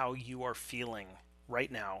is how you are feeling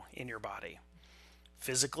right now in your body.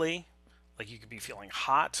 Physically, like you could be feeling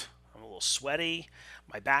hot, I'm a little sweaty,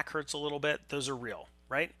 my back hurts a little bit. Those are real,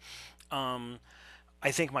 right? I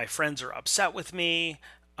think my friends are upset with me.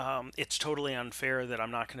 It's totally unfair that I'm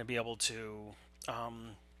not going to be able to,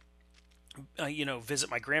 visit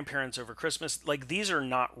my grandparents over Christmas. Like, these are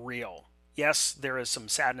not real. Yes, there is some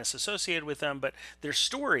sadness associated with them, but they're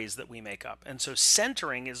stories that we make up. And so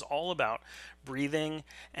centering is all about breathing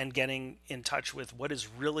and getting in touch with what is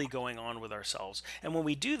really going on with ourselves. And when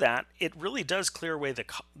we do that, it really does clear away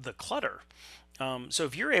the clutter. So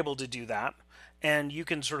if you're able to do that, and you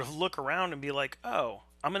can sort of look around and be like, oh,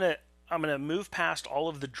 I'm gonna move past all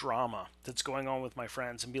of the drama that's going on with my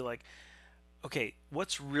friends and be like, okay,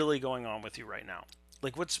 what's really going on with you right now?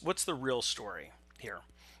 Like, what's the real story here?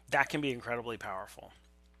 That can be incredibly powerful.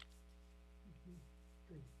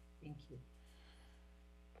 Good. Thank you.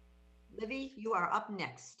 Livy, you are up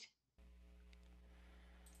next.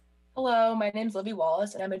 Hello, my name is Livy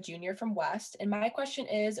Wallace and I'm a junior from West. And my question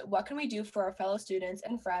is, what can we do for our fellow students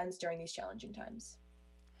and friends during these challenging times?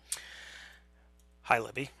 Hi,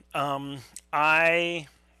 Libby. I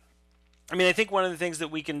think one of the things that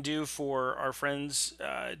we can do for our friends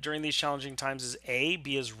during these challenging times is A,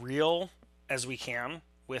 be as real as we can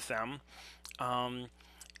with them,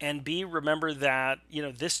 and B, remember that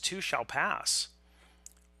this too shall pass,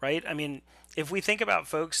 right? I mean, if we think about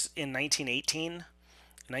folks in 1918,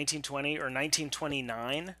 1920, or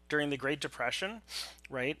 1929 during the Great Depression,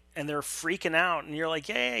 right, and they're freaking out, and you're like,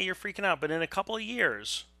 yeah, you're freaking out, but in a couple of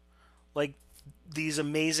years, like these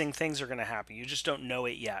amazing things are going to happen. You just don't know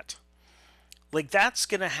it yet. Like that's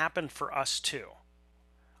going to happen for us too.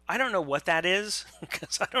 I don't know what that is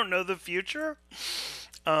because I don't know the future.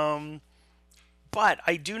 But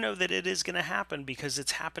I do know that it is going to happen because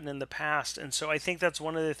it's happened in the past. And so I think that's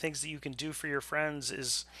one of the things that you can do for your friends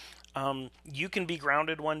is you can be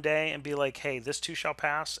grounded one day and be like, hey, this too shall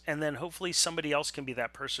pass. And then hopefully somebody else can be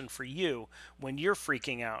that person for you when you're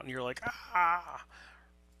freaking out and you're like, ah.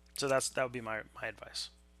 So that would be my advice.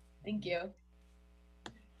 Thank you.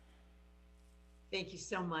 Thank you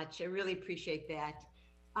so much. I really appreciate that.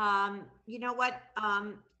 You know what,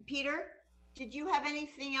 Peter, did you have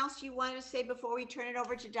anything else you wanted to say before we turn it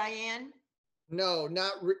over to Diane? No,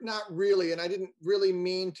 not really. And I didn't really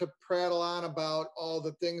mean to prattle on about all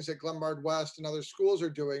the things that Glenbard West and other schools are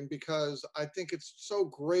doing, because I think it's so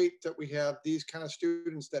great that we have these kind of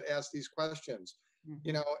students that ask these questions.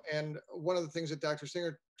 And one of the things that Dr.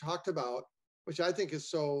 Singer talked about, which I think is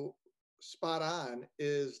so spot on,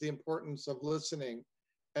 is the importance of listening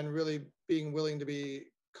and really being willing to be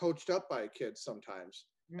coached up by kids sometimes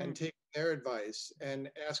and taking their advice and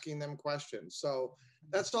asking them questions. So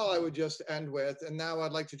that's all I would just end with. And now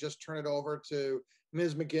I'd like to just turn it over to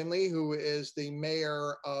Ms. McGinley, who is the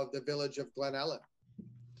mayor of the village of Glen Ellen.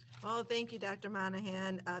 Well, thank you, Dr.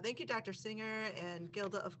 Monahan. Thank you, Dr. Singer and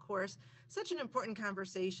Gilda, of course. Such an important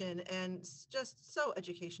conversation and just so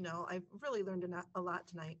educational. I've really learned a lot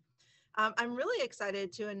tonight. I'm really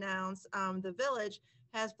excited to announce the village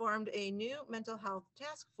has formed a new mental health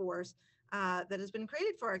task force that has been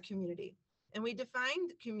created for our community. And we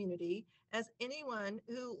defined community as anyone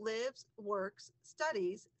who lives, works,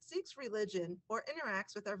 studies, seeks religion, or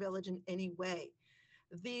interacts with our village in any way.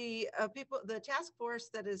 The task force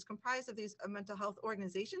that is comprised of these mental health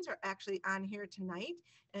organizations are actually on here tonight,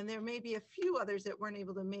 and there may be a few others that weren't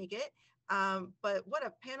able to make it. But what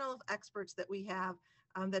a panel of experts that we have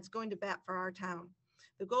that's going to bat for our town.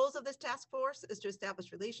 The goals of this task force is to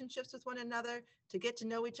establish relationships with one another, to get to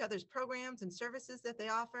know each other's programs and services that they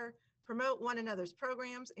offer, promote one another's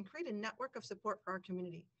programs, and create a network of support for our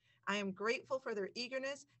community. I am grateful for their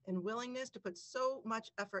eagerness and willingness to put so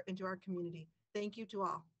much effort into our community. Thank you to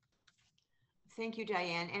all. Thank you,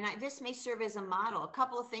 Diane. And this may serve as a model. A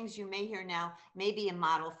couple of things you may hear now may be a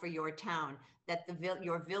model for your town, that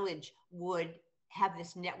your village would have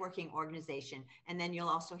this networking organization. And then you'll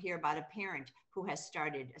also hear about a parent who has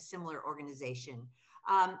started a similar organization.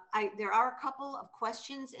 There are a couple of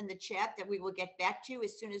questions in the chat that we will get back to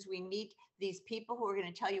as soon as we meet these people who are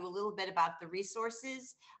going to tell you a little bit about the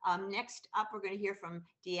resources. Next up, we're going to hear from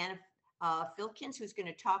Deanna Filkins, who's going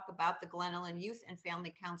to talk about the Glen Ellen Youth and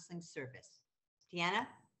Family Counseling Service. Deanna?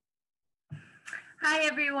 Hi,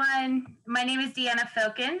 everyone. My name is Deanna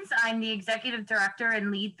Filkins. I'm the Executive Director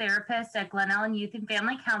and Lead Therapist at Glen Ellen Youth and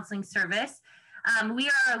Family Counseling Service. We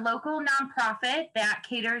are a local nonprofit that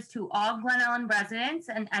caters to all Glen Ellen residents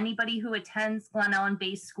and anybody who attends Glen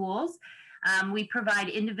Ellen-based schools. We provide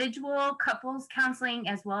individual, couples counseling,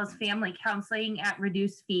 as well as family counseling at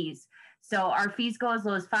reduced fees. So our fees go as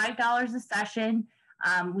low as $5 a session.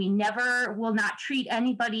 We never will not treat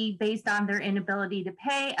anybody based on their inability to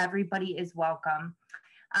pay. Everybody is welcome.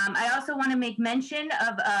 I also want to make mention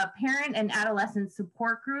of a parent and adolescent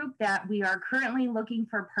support group that we are currently looking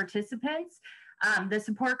for participants. The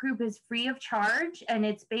support group is free of charge, and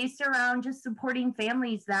it's based around just supporting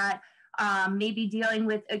families that may be dealing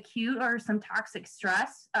with acute or some toxic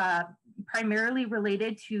stress, primarily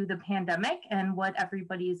related to the pandemic and what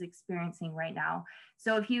everybody is experiencing right now.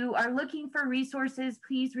 So if you are looking for resources,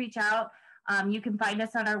 please reach out. You can find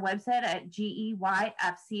us on our website at geyfcs.org.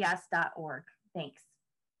 Thanks.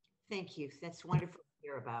 Thank you. That's wonderful to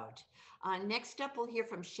hear about. Next up, we'll hear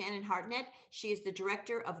from Shannon Hartnett. She is the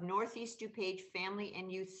Director of Northeast DuPage Family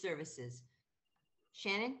and Youth Services.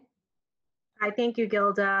 Shannon? Hi, thank you,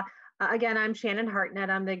 Gilda. Again, I'm Shannon Hartnett.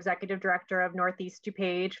 I'm the Executive Director of Northeast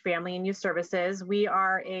DuPage Family and Youth Services. We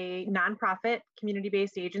are a nonprofit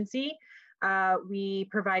community-based agency. We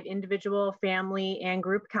provide individual, family, and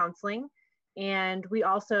group counseling. And we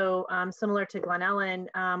also, similar to Glen Ellen,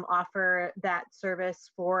 offer that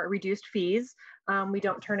service for reduced fees. We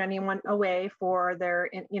don't turn anyone away for their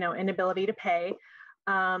inability to pay.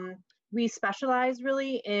 We specialize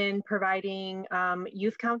really in providing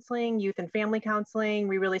youth counseling, youth and family counseling.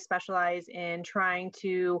 We really specialize in trying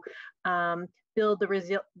to build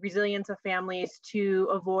the resilience of families to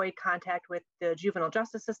avoid contact with the juvenile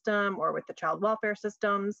justice system or with the child welfare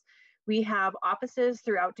systems. We have offices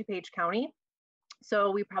throughout DuPage County.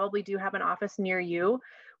 So we probably do have an office near you.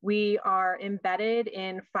 We are embedded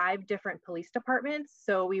in 5 different police departments.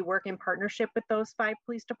 So we work in partnership with those 5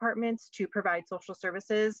 police departments to provide social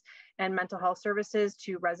services and mental health services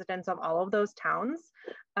to residents of all of those towns.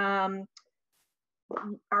 Our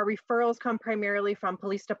referrals come primarily from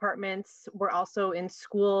police departments. We're also in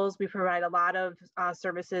schools. We provide a lot of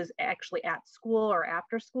services actually at school or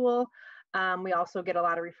after school. We also get a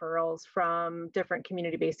lot of referrals from different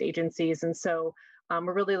community-based agencies. And so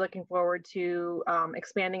we're really looking forward to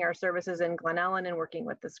expanding our services in Glen Ellen and working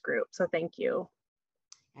with this group. So thank you.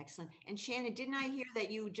 Excellent. And Shannon, didn't I hear that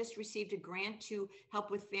you just received a grant to help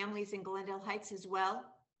with families in Glendale Heights as well?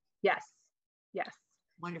 Yes, yes.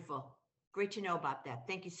 Wonderful. Great to know about that.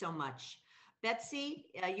 Thank you so much. Betsy,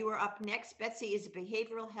 you are up next. Betsy is a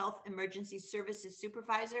Behavioral Health Emergency Services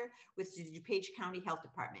Supervisor with the DuPage County Health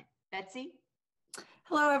Department. Betsy?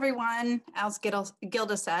 Hello, everyone. As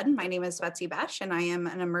Gilda said, my name is Betsy Besh, and I am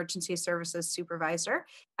an Emergency Services Supervisor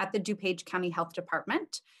at the DuPage County Health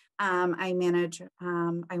Department. I'm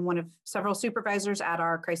one of several supervisors at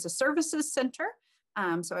our Crisis Services Center.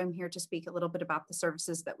 So I'm here to speak a little bit about the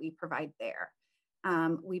services that we provide there.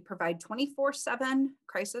 We provide 24/7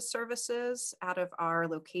 crisis services out of our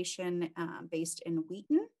location based in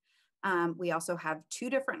Wheaton. We also have 2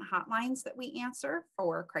 different hotlines that we answer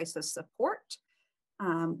for crisis support.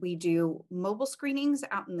 We do mobile screenings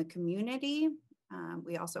out in the community.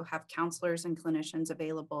 We also have counselors and clinicians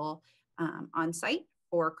available on site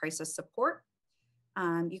for crisis support.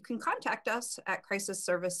 You can contact us at Crisis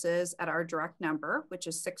Services at our direct number, which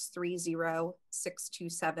is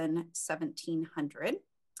 630-627-1700.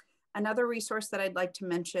 Another resource that I'd like to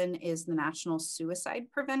mention is the National Suicide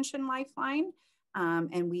Prevention Lifeline.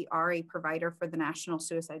 And we are a provider for the National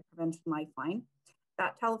Suicide Prevention Lifeline.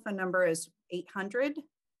 That telephone number is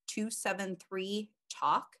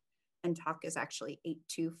 800-273-TALK, and TALK is actually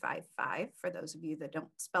 8255 for those of you that don't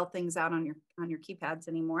spell things out on your keypads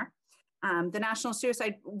anymore. The National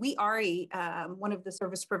Suicide, we are one of the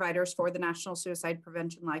service providers for the National Suicide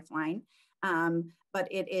Prevention Lifeline, but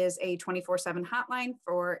it is a 24/7 hotline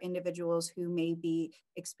for individuals who may be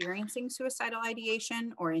experiencing suicidal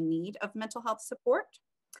ideation or in need of mental health support.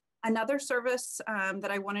 Another service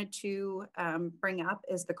that I wanted to bring up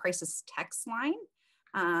is the crisis text line.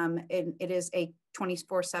 It is a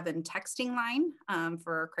 24/7 texting line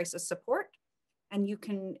for crisis support. And you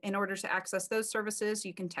can, in order to access those services,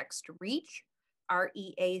 you can text REACH,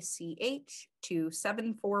 REACH, to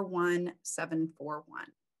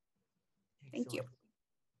 741-741. Thank you.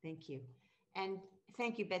 Thank you. And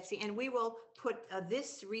thank you, Betsy. And we will put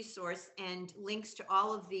this resource and links to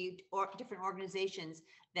all of the different organizations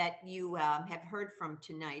that you have heard from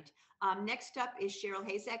tonight. Next up is Cheryl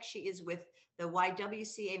Hazak. She is with the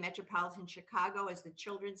YWCA Metropolitan Chicago as the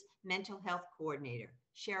Children's Mental Health Coordinator.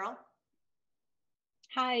 Cheryl?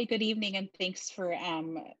 Hi, good evening, and thanks for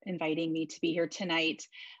inviting me to be here tonight.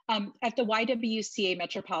 At the YWCA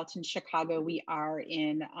Metropolitan Chicago, we are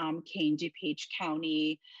in Kane, DuPage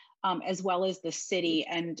County, as well as the city.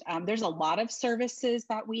 And there's a lot of services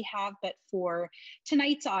that we have, but for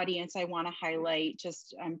tonight's audience, I want to highlight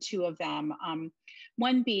just 2 of them.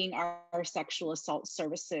 One being our sexual assault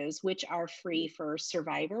services, which are free for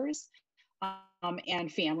survivors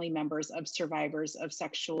and family members of survivors of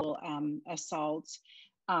sexual assault.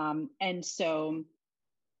 And so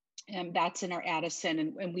that's in our Addison,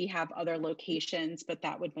 and we have other locations, but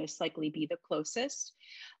that would most likely be the closest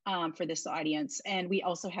for this audience. And we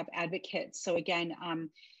also have advocates. So again,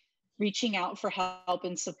 reaching out for help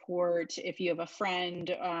and support. If you have a friend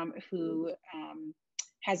who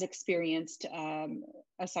has experienced a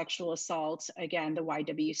sexual assault, again, the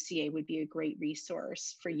YWCA would be a great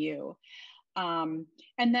resource for you. And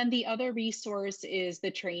then the other resource is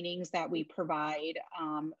the trainings that we provide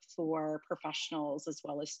for professionals as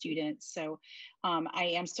well as students. So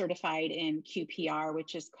I am certified in QPR,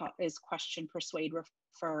 which is Question, Persuade,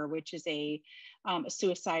 Refer, which is a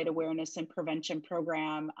suicide awareness and prevention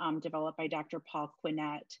program developed by Dr. Paul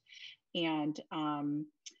Quinnett. And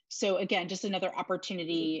so again, just another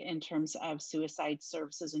opportunity in terms of suicide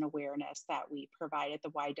services and awareness that we provide at the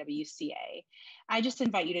YWCA. I just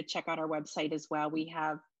invite you to check out our website as well. We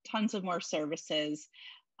have tons of more services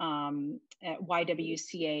at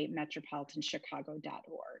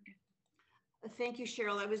ywcametropolitanchicago.org. Thank you,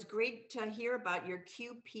 Cheryl. It was great to hear about your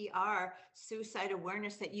QPR suicide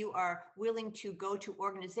awareness, that you are willing to go to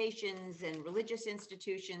organizations and religious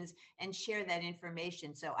institutions and share that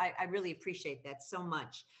information. So I really appreciate that so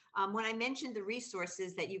much. When I mentioned the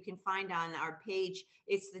resources that you can find on our page,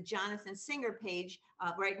 it's the Jonathan Singer page.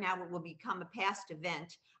 Right now, it will become a past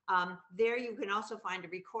event. There you can also find a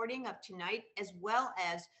recording of tonight, as well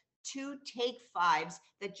as 2 take 5s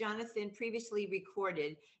that Jonathan previously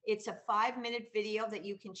recorded. It's a 5-minute video that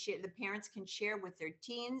you can share, the parents can share with their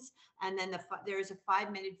teens. And then there's a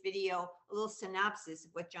 5-minute video, a little synopsis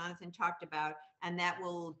of what Jonathan talked about, and that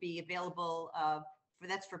will be available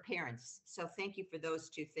that's for parents. So thank you for those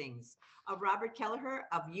 2 things. Robert Kelleher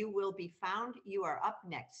of You Will Be Found, you are up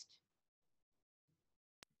next.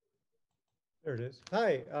 There it is.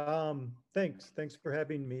 Hi, thanks for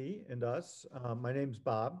having me and us. My name's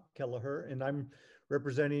Bob Kelleher, and I'm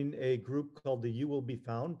representing a group called the You Will Be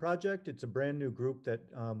Found Project. It's a brand new group that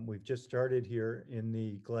we've just started here in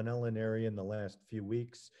the Glen Ellen area in the last few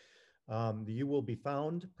weeks. The You Will Be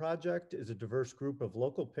Found Project is a diverse group of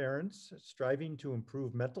local parents striving to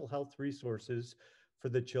improve mental health resources for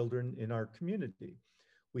the children in our community.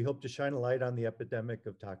 We hope to shine a light on the epidemic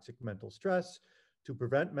of toxic mental stress, to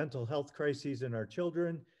prevent mental health crises in our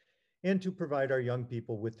children, and to provide our young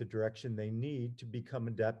people with the direction they need to become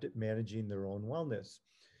adept at managing their own wellness.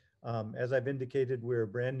 As I've indicated, we're a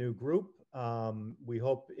brand new group. We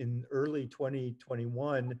hope in early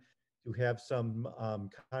 2021 to have some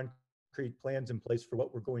concrete plans in place for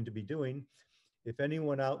what we're going to be doing. If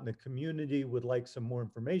anyone out in the community would like some more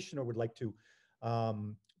information or would like to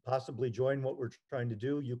possibly join what we're trying to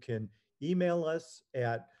do, you can email us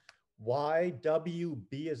at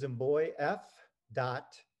ywb as in boy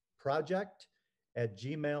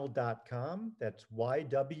f.project@gmail.com. That's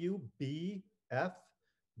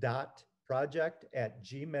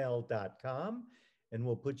ywbf.project@gmail.com. And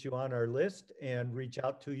we'll put you on our list and reach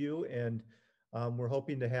out to you. And we're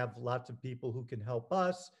hoping to have lots of people who can help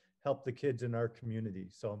us help the kids in our community.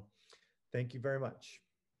 So thank you very much.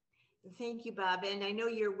 Thank you, Bob. And I know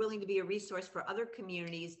you're willing to be a resource for other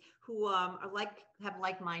communities who have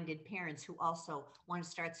like-minded parents who also want to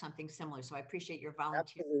start something similar. So I appreciate your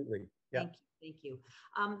volunteer. Absolutely. Yeah. Thank you.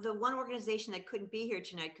 The one organization that couldn't be here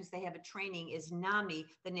tonight because they have a training is NAMI,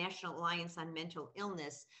 the National Alliance on Mental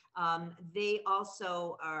Illness. They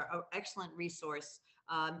also are an excellent resource,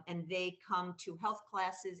 and they come to health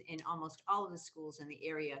classes in almost all of the schools in the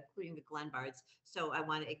area, including the Glenbards. So I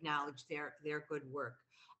want to acknowledge their good work.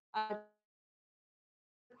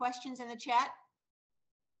 Questions in the chat?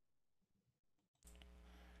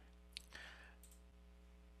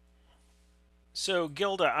 So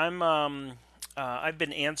Gilda, I've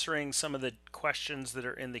been answering some of the questions that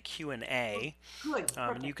are in the Q&A. Good.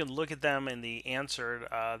 And you can look at them in the answered.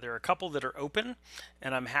 There are a couple that are open,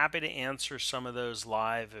 and I'm happy to answer some of those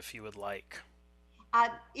live if you would like.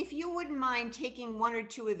 If you wouldn't mind taking 1 or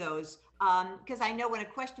 2 of those, because I know when a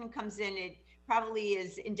question comes in, it probably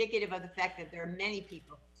is indicative of the fact that there are many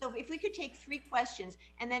people. So if we could take 3 questions,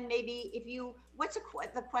 and then maybe what's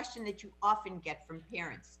the question that you often get from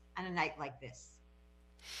parents on a night like this?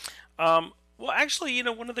 Well, actually,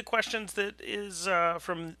 one of the questions that is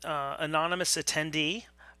from anonymous attendee,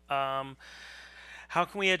 how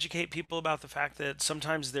can we educate people about the fact that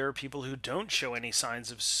sometimes there are people who don't show any signs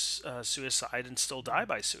of suicide and still die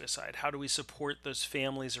by suicide? How do we support those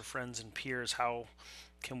families or friends and peers? How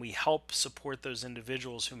can we help support those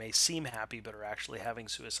individuals who may seem happy but are actually having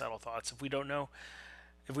suicidal thoughts if we don't know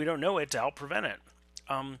it, to help prevent it?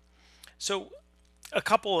 So a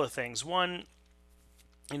couple of things. One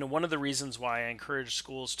of the reasons why I encourage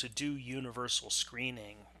schools to do universal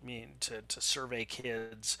screening, to survey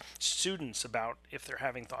students about if they're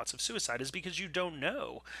having thoughts of suicide, is because you don't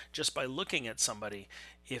know just by looking at somebody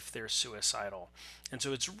if they're suicidal. And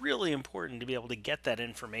so it's really important to be able to get that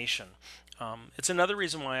information. It's another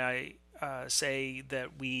reason why I say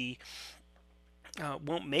that we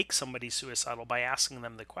won't make somebody suicidal by asking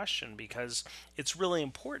them the question, because it's really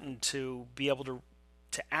important to be able to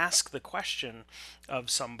ask the question of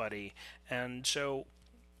somebody. And so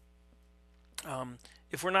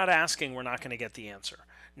if we're not asking, we're not going to get the answer.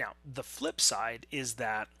 Now, the flip side is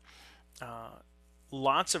that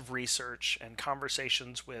lots of research and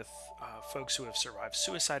conversations with folks who have survived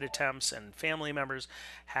suicide attempts and family members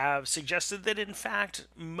have suggested that, in fact,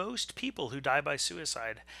 most people who die by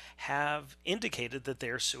suicide have indicated that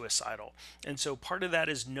they're suicidal. And so part of that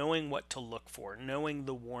is knowing what to look for, knowing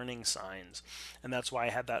the warning signs. And that's why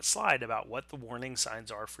I had that slide about what the warning signs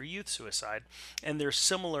are for youth suicide. And they're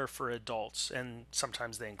similar for adults. And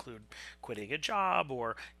sometimes they include quitting a job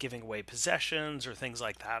or giving away possessions or things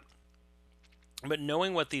like that. But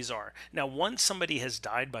knowing what these are. Now, once somebody has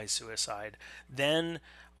died by suicide, then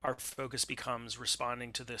our focus becomes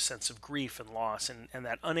responding to the sense of grief and loss and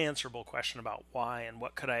that unanswerable question about why and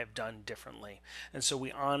what could I have done differently. And so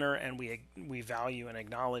we honor and we value and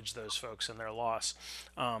acknowledge those folks and their loss.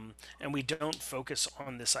 And we don't focus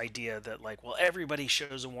on this idea that, like, well, everybody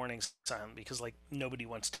shows a warning sign, because, like, nobody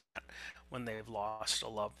wants to when they've lost a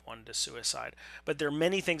loved one to suicide. But there are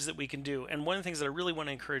many things that we can do. And one of the things that I really want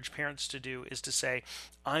to encourage parents to do is to say,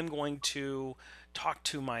 I'm going to talk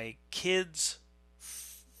to my kids'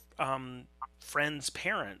 friends'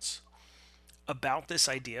 parents about this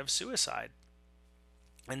idea of suicide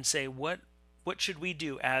and say, what should we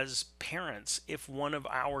do as parents if one of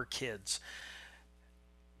our kids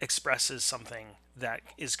expresses something that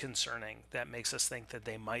is concerning, that makes us think that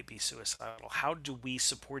they might be suicidal? How do we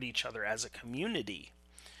support each other as a community?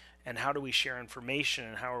 And how do we share information,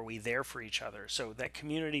 and how are we there for each other? So that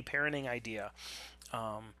community parenting idea,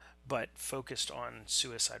 but focused on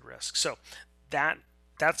suicide risk. So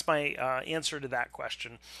that's my answer to that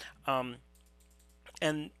question.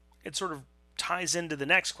 And it sort of ties into the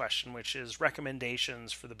next question, which is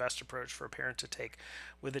recommendations for the best approach for a parent to take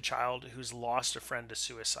with a child who's lost a friend to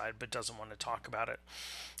suicide but doesn't want to talk about it.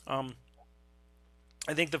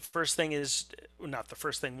 I think the first thing is, not the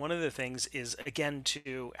first thing, one of the things is, again,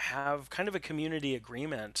 to have kind of a community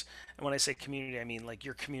agreement. And when I say community, I mean like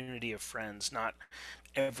your community of friends, not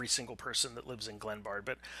every single person that lives in Glenbard,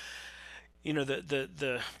 but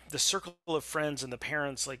the circle of friends and the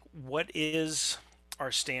parents. Like, what is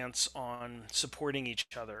our stance on supporting each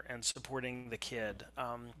other and supporting the kid?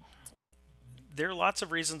 There are lots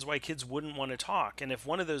of reasons why kids wouldn't want to talk, and if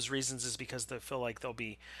one of those reasons is because they feel like they'll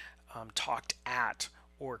be talked at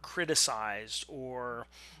or criticized or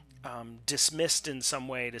dismissed in some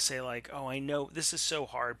way, to say like, oh, I know this is so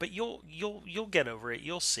hard, but you'll get over it,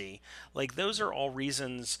 you'll see. Like, those are all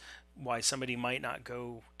reasons why somebody might not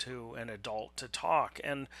go to an adult to talk.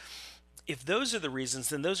 And if those are the reasons,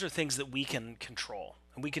 then those are things that we can control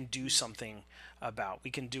and we can do something about.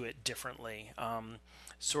 We can do it differently.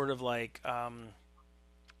 Sort of like when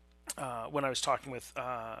I was talking with,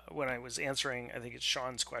 when I was answering, I think it's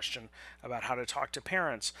Sean's question about how to talk to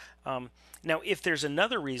parents. Now, if there's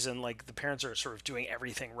another reason, like the parents are sort of doing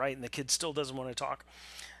everything right and the kid still doesn't want to talk,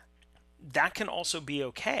 that can also be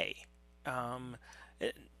okay.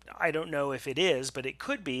 I don't know if it is, but it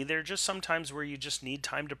could be. There are just some times where you just need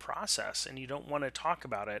time to process and you don't want to talk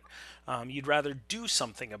about it. You'd rather do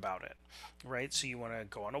something about it, right? So you want to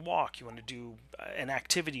go on a walk, you want to do an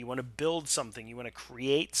activity, you want to build something, you want to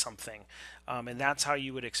create something. And that's how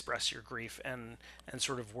you would express your grief and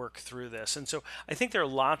sort of work through this. And so I think there are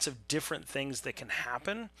lots of different things that can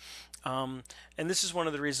happen. And this is one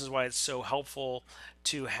of the reasons why it's so helpful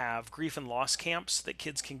to have grief and loss camps that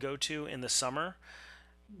kids can go to in the summer.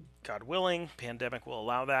 God willing, pandemic will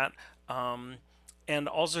allow that. And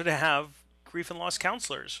also to have grief and loss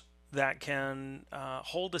counselors that can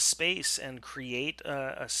hold a space and create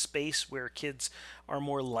a space where kids are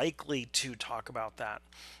more likely to talk about that.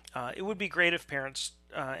 It would be great if parents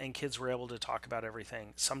and kids were able to talk about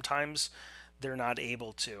everything. Sometimes they're not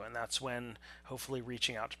able to, and that's when hopefully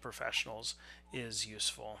reaching out to professionals is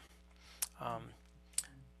useful.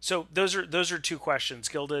 So those are two questions.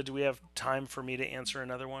 Gilda, do we have time for me to answer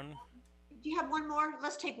another one? Do you have one more?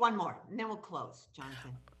 Let's take one more, and then we'll close,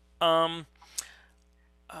 Jonathan.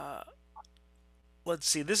 Let's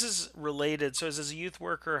see. This is related. So, as a youth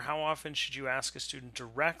worker, how often should you ask a student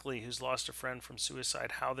directly who's lost a friend from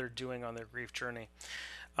suicide how they're doing on their grief journey?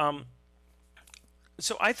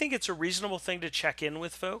 So, I think it's a reasonable thing to check in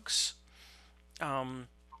with folks, but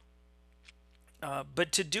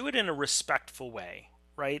to do it in a respectful way,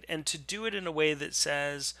 right? And to do it in a way that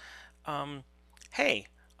says, hey,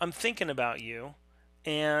 I'm thinking about you,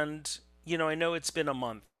 and, I know it's been a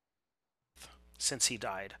month since he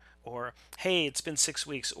died, or hey, it's been 6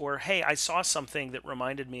 weeks, or hey, I saw something that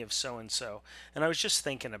reminded me of so and so, and I was just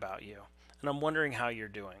thinking about you, and I'm wondering how you're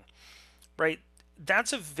doing, right?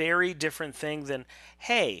 That's a very different thing than,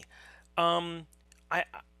 hey, I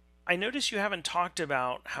notice you haven't talked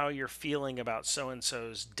about how you're feeling about so and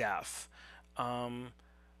so's death.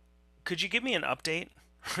 Could you give me an update?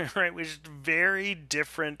 right? Which is very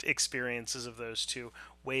different experiences of those two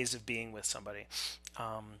ways of being with somebody.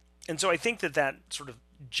 And so I think that that sort of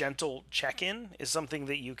gentle check-in is something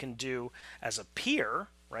that you can do as a peer,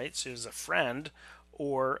 right? So as a friend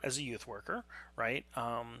or as a youth worker, right?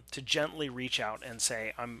 To gently reach out and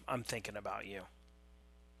say, I'm thinking about you.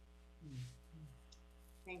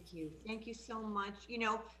 Thank you. Thank you so much. You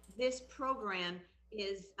know, this program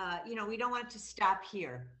is, we don't want it to stop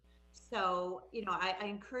here. So, I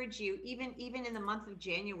encourage you, even in the month of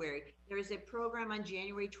January, there is a program on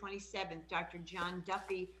January 27th. Dr. John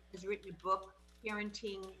Duffy has written a book,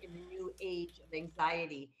 Parenting in the New Age of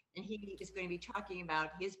Anxiety. And he is going to be talking about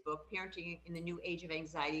his book, Parenting in the New Age of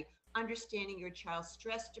Anxiety, Understanding Your Child's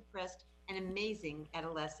Stressed, Depressed, and Amazing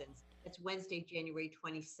Adolescence. That's Wednesday, January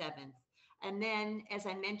 27th. And then, as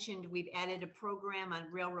I mentioned, we've added a program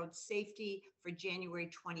on railroad safety for January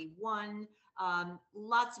 21.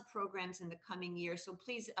 Lots of programs in the coming year. So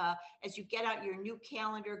please, as you get out your new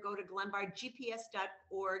calendar, go to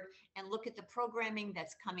glenbardgps.org and look at the programming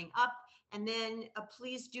that's coming up. And then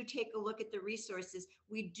please do take a look at the resources.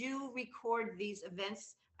 We do record these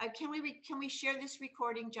events. Can we share this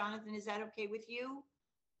recording, Jonathan? Is that okay with you?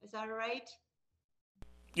 Is that all right?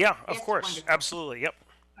 Yeah, of Yes, course. wonderful. Absolutely. Yep.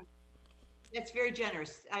 That's very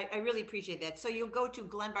generous. I really appreciate that. So you'll go to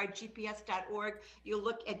glenbardgps.org. You'll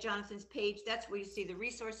look at Jonathan's page. That's where you see the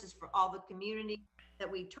resources for all the community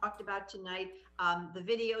that we talked about tonight, the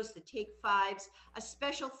videos, the take fives. A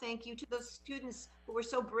special thank you to those students who were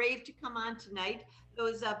so brave to come on tonight,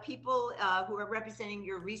 those people who are representing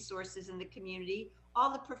your resources in the community,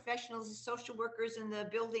 all the professionals, the social workers in the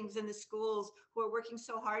buildings and the schools who are working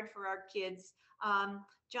so hard for our kids.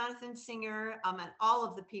 Jonathan Singer, and all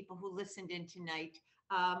of the people who listened in tonight.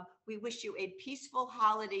 We wish you a peaceful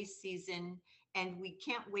holiday season, and we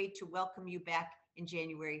can't wait to welcome you back in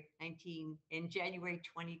January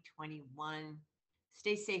 2021.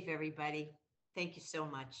 Stay safe, everybody. Thank you so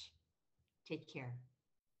much. Take care.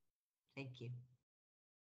 Thank you.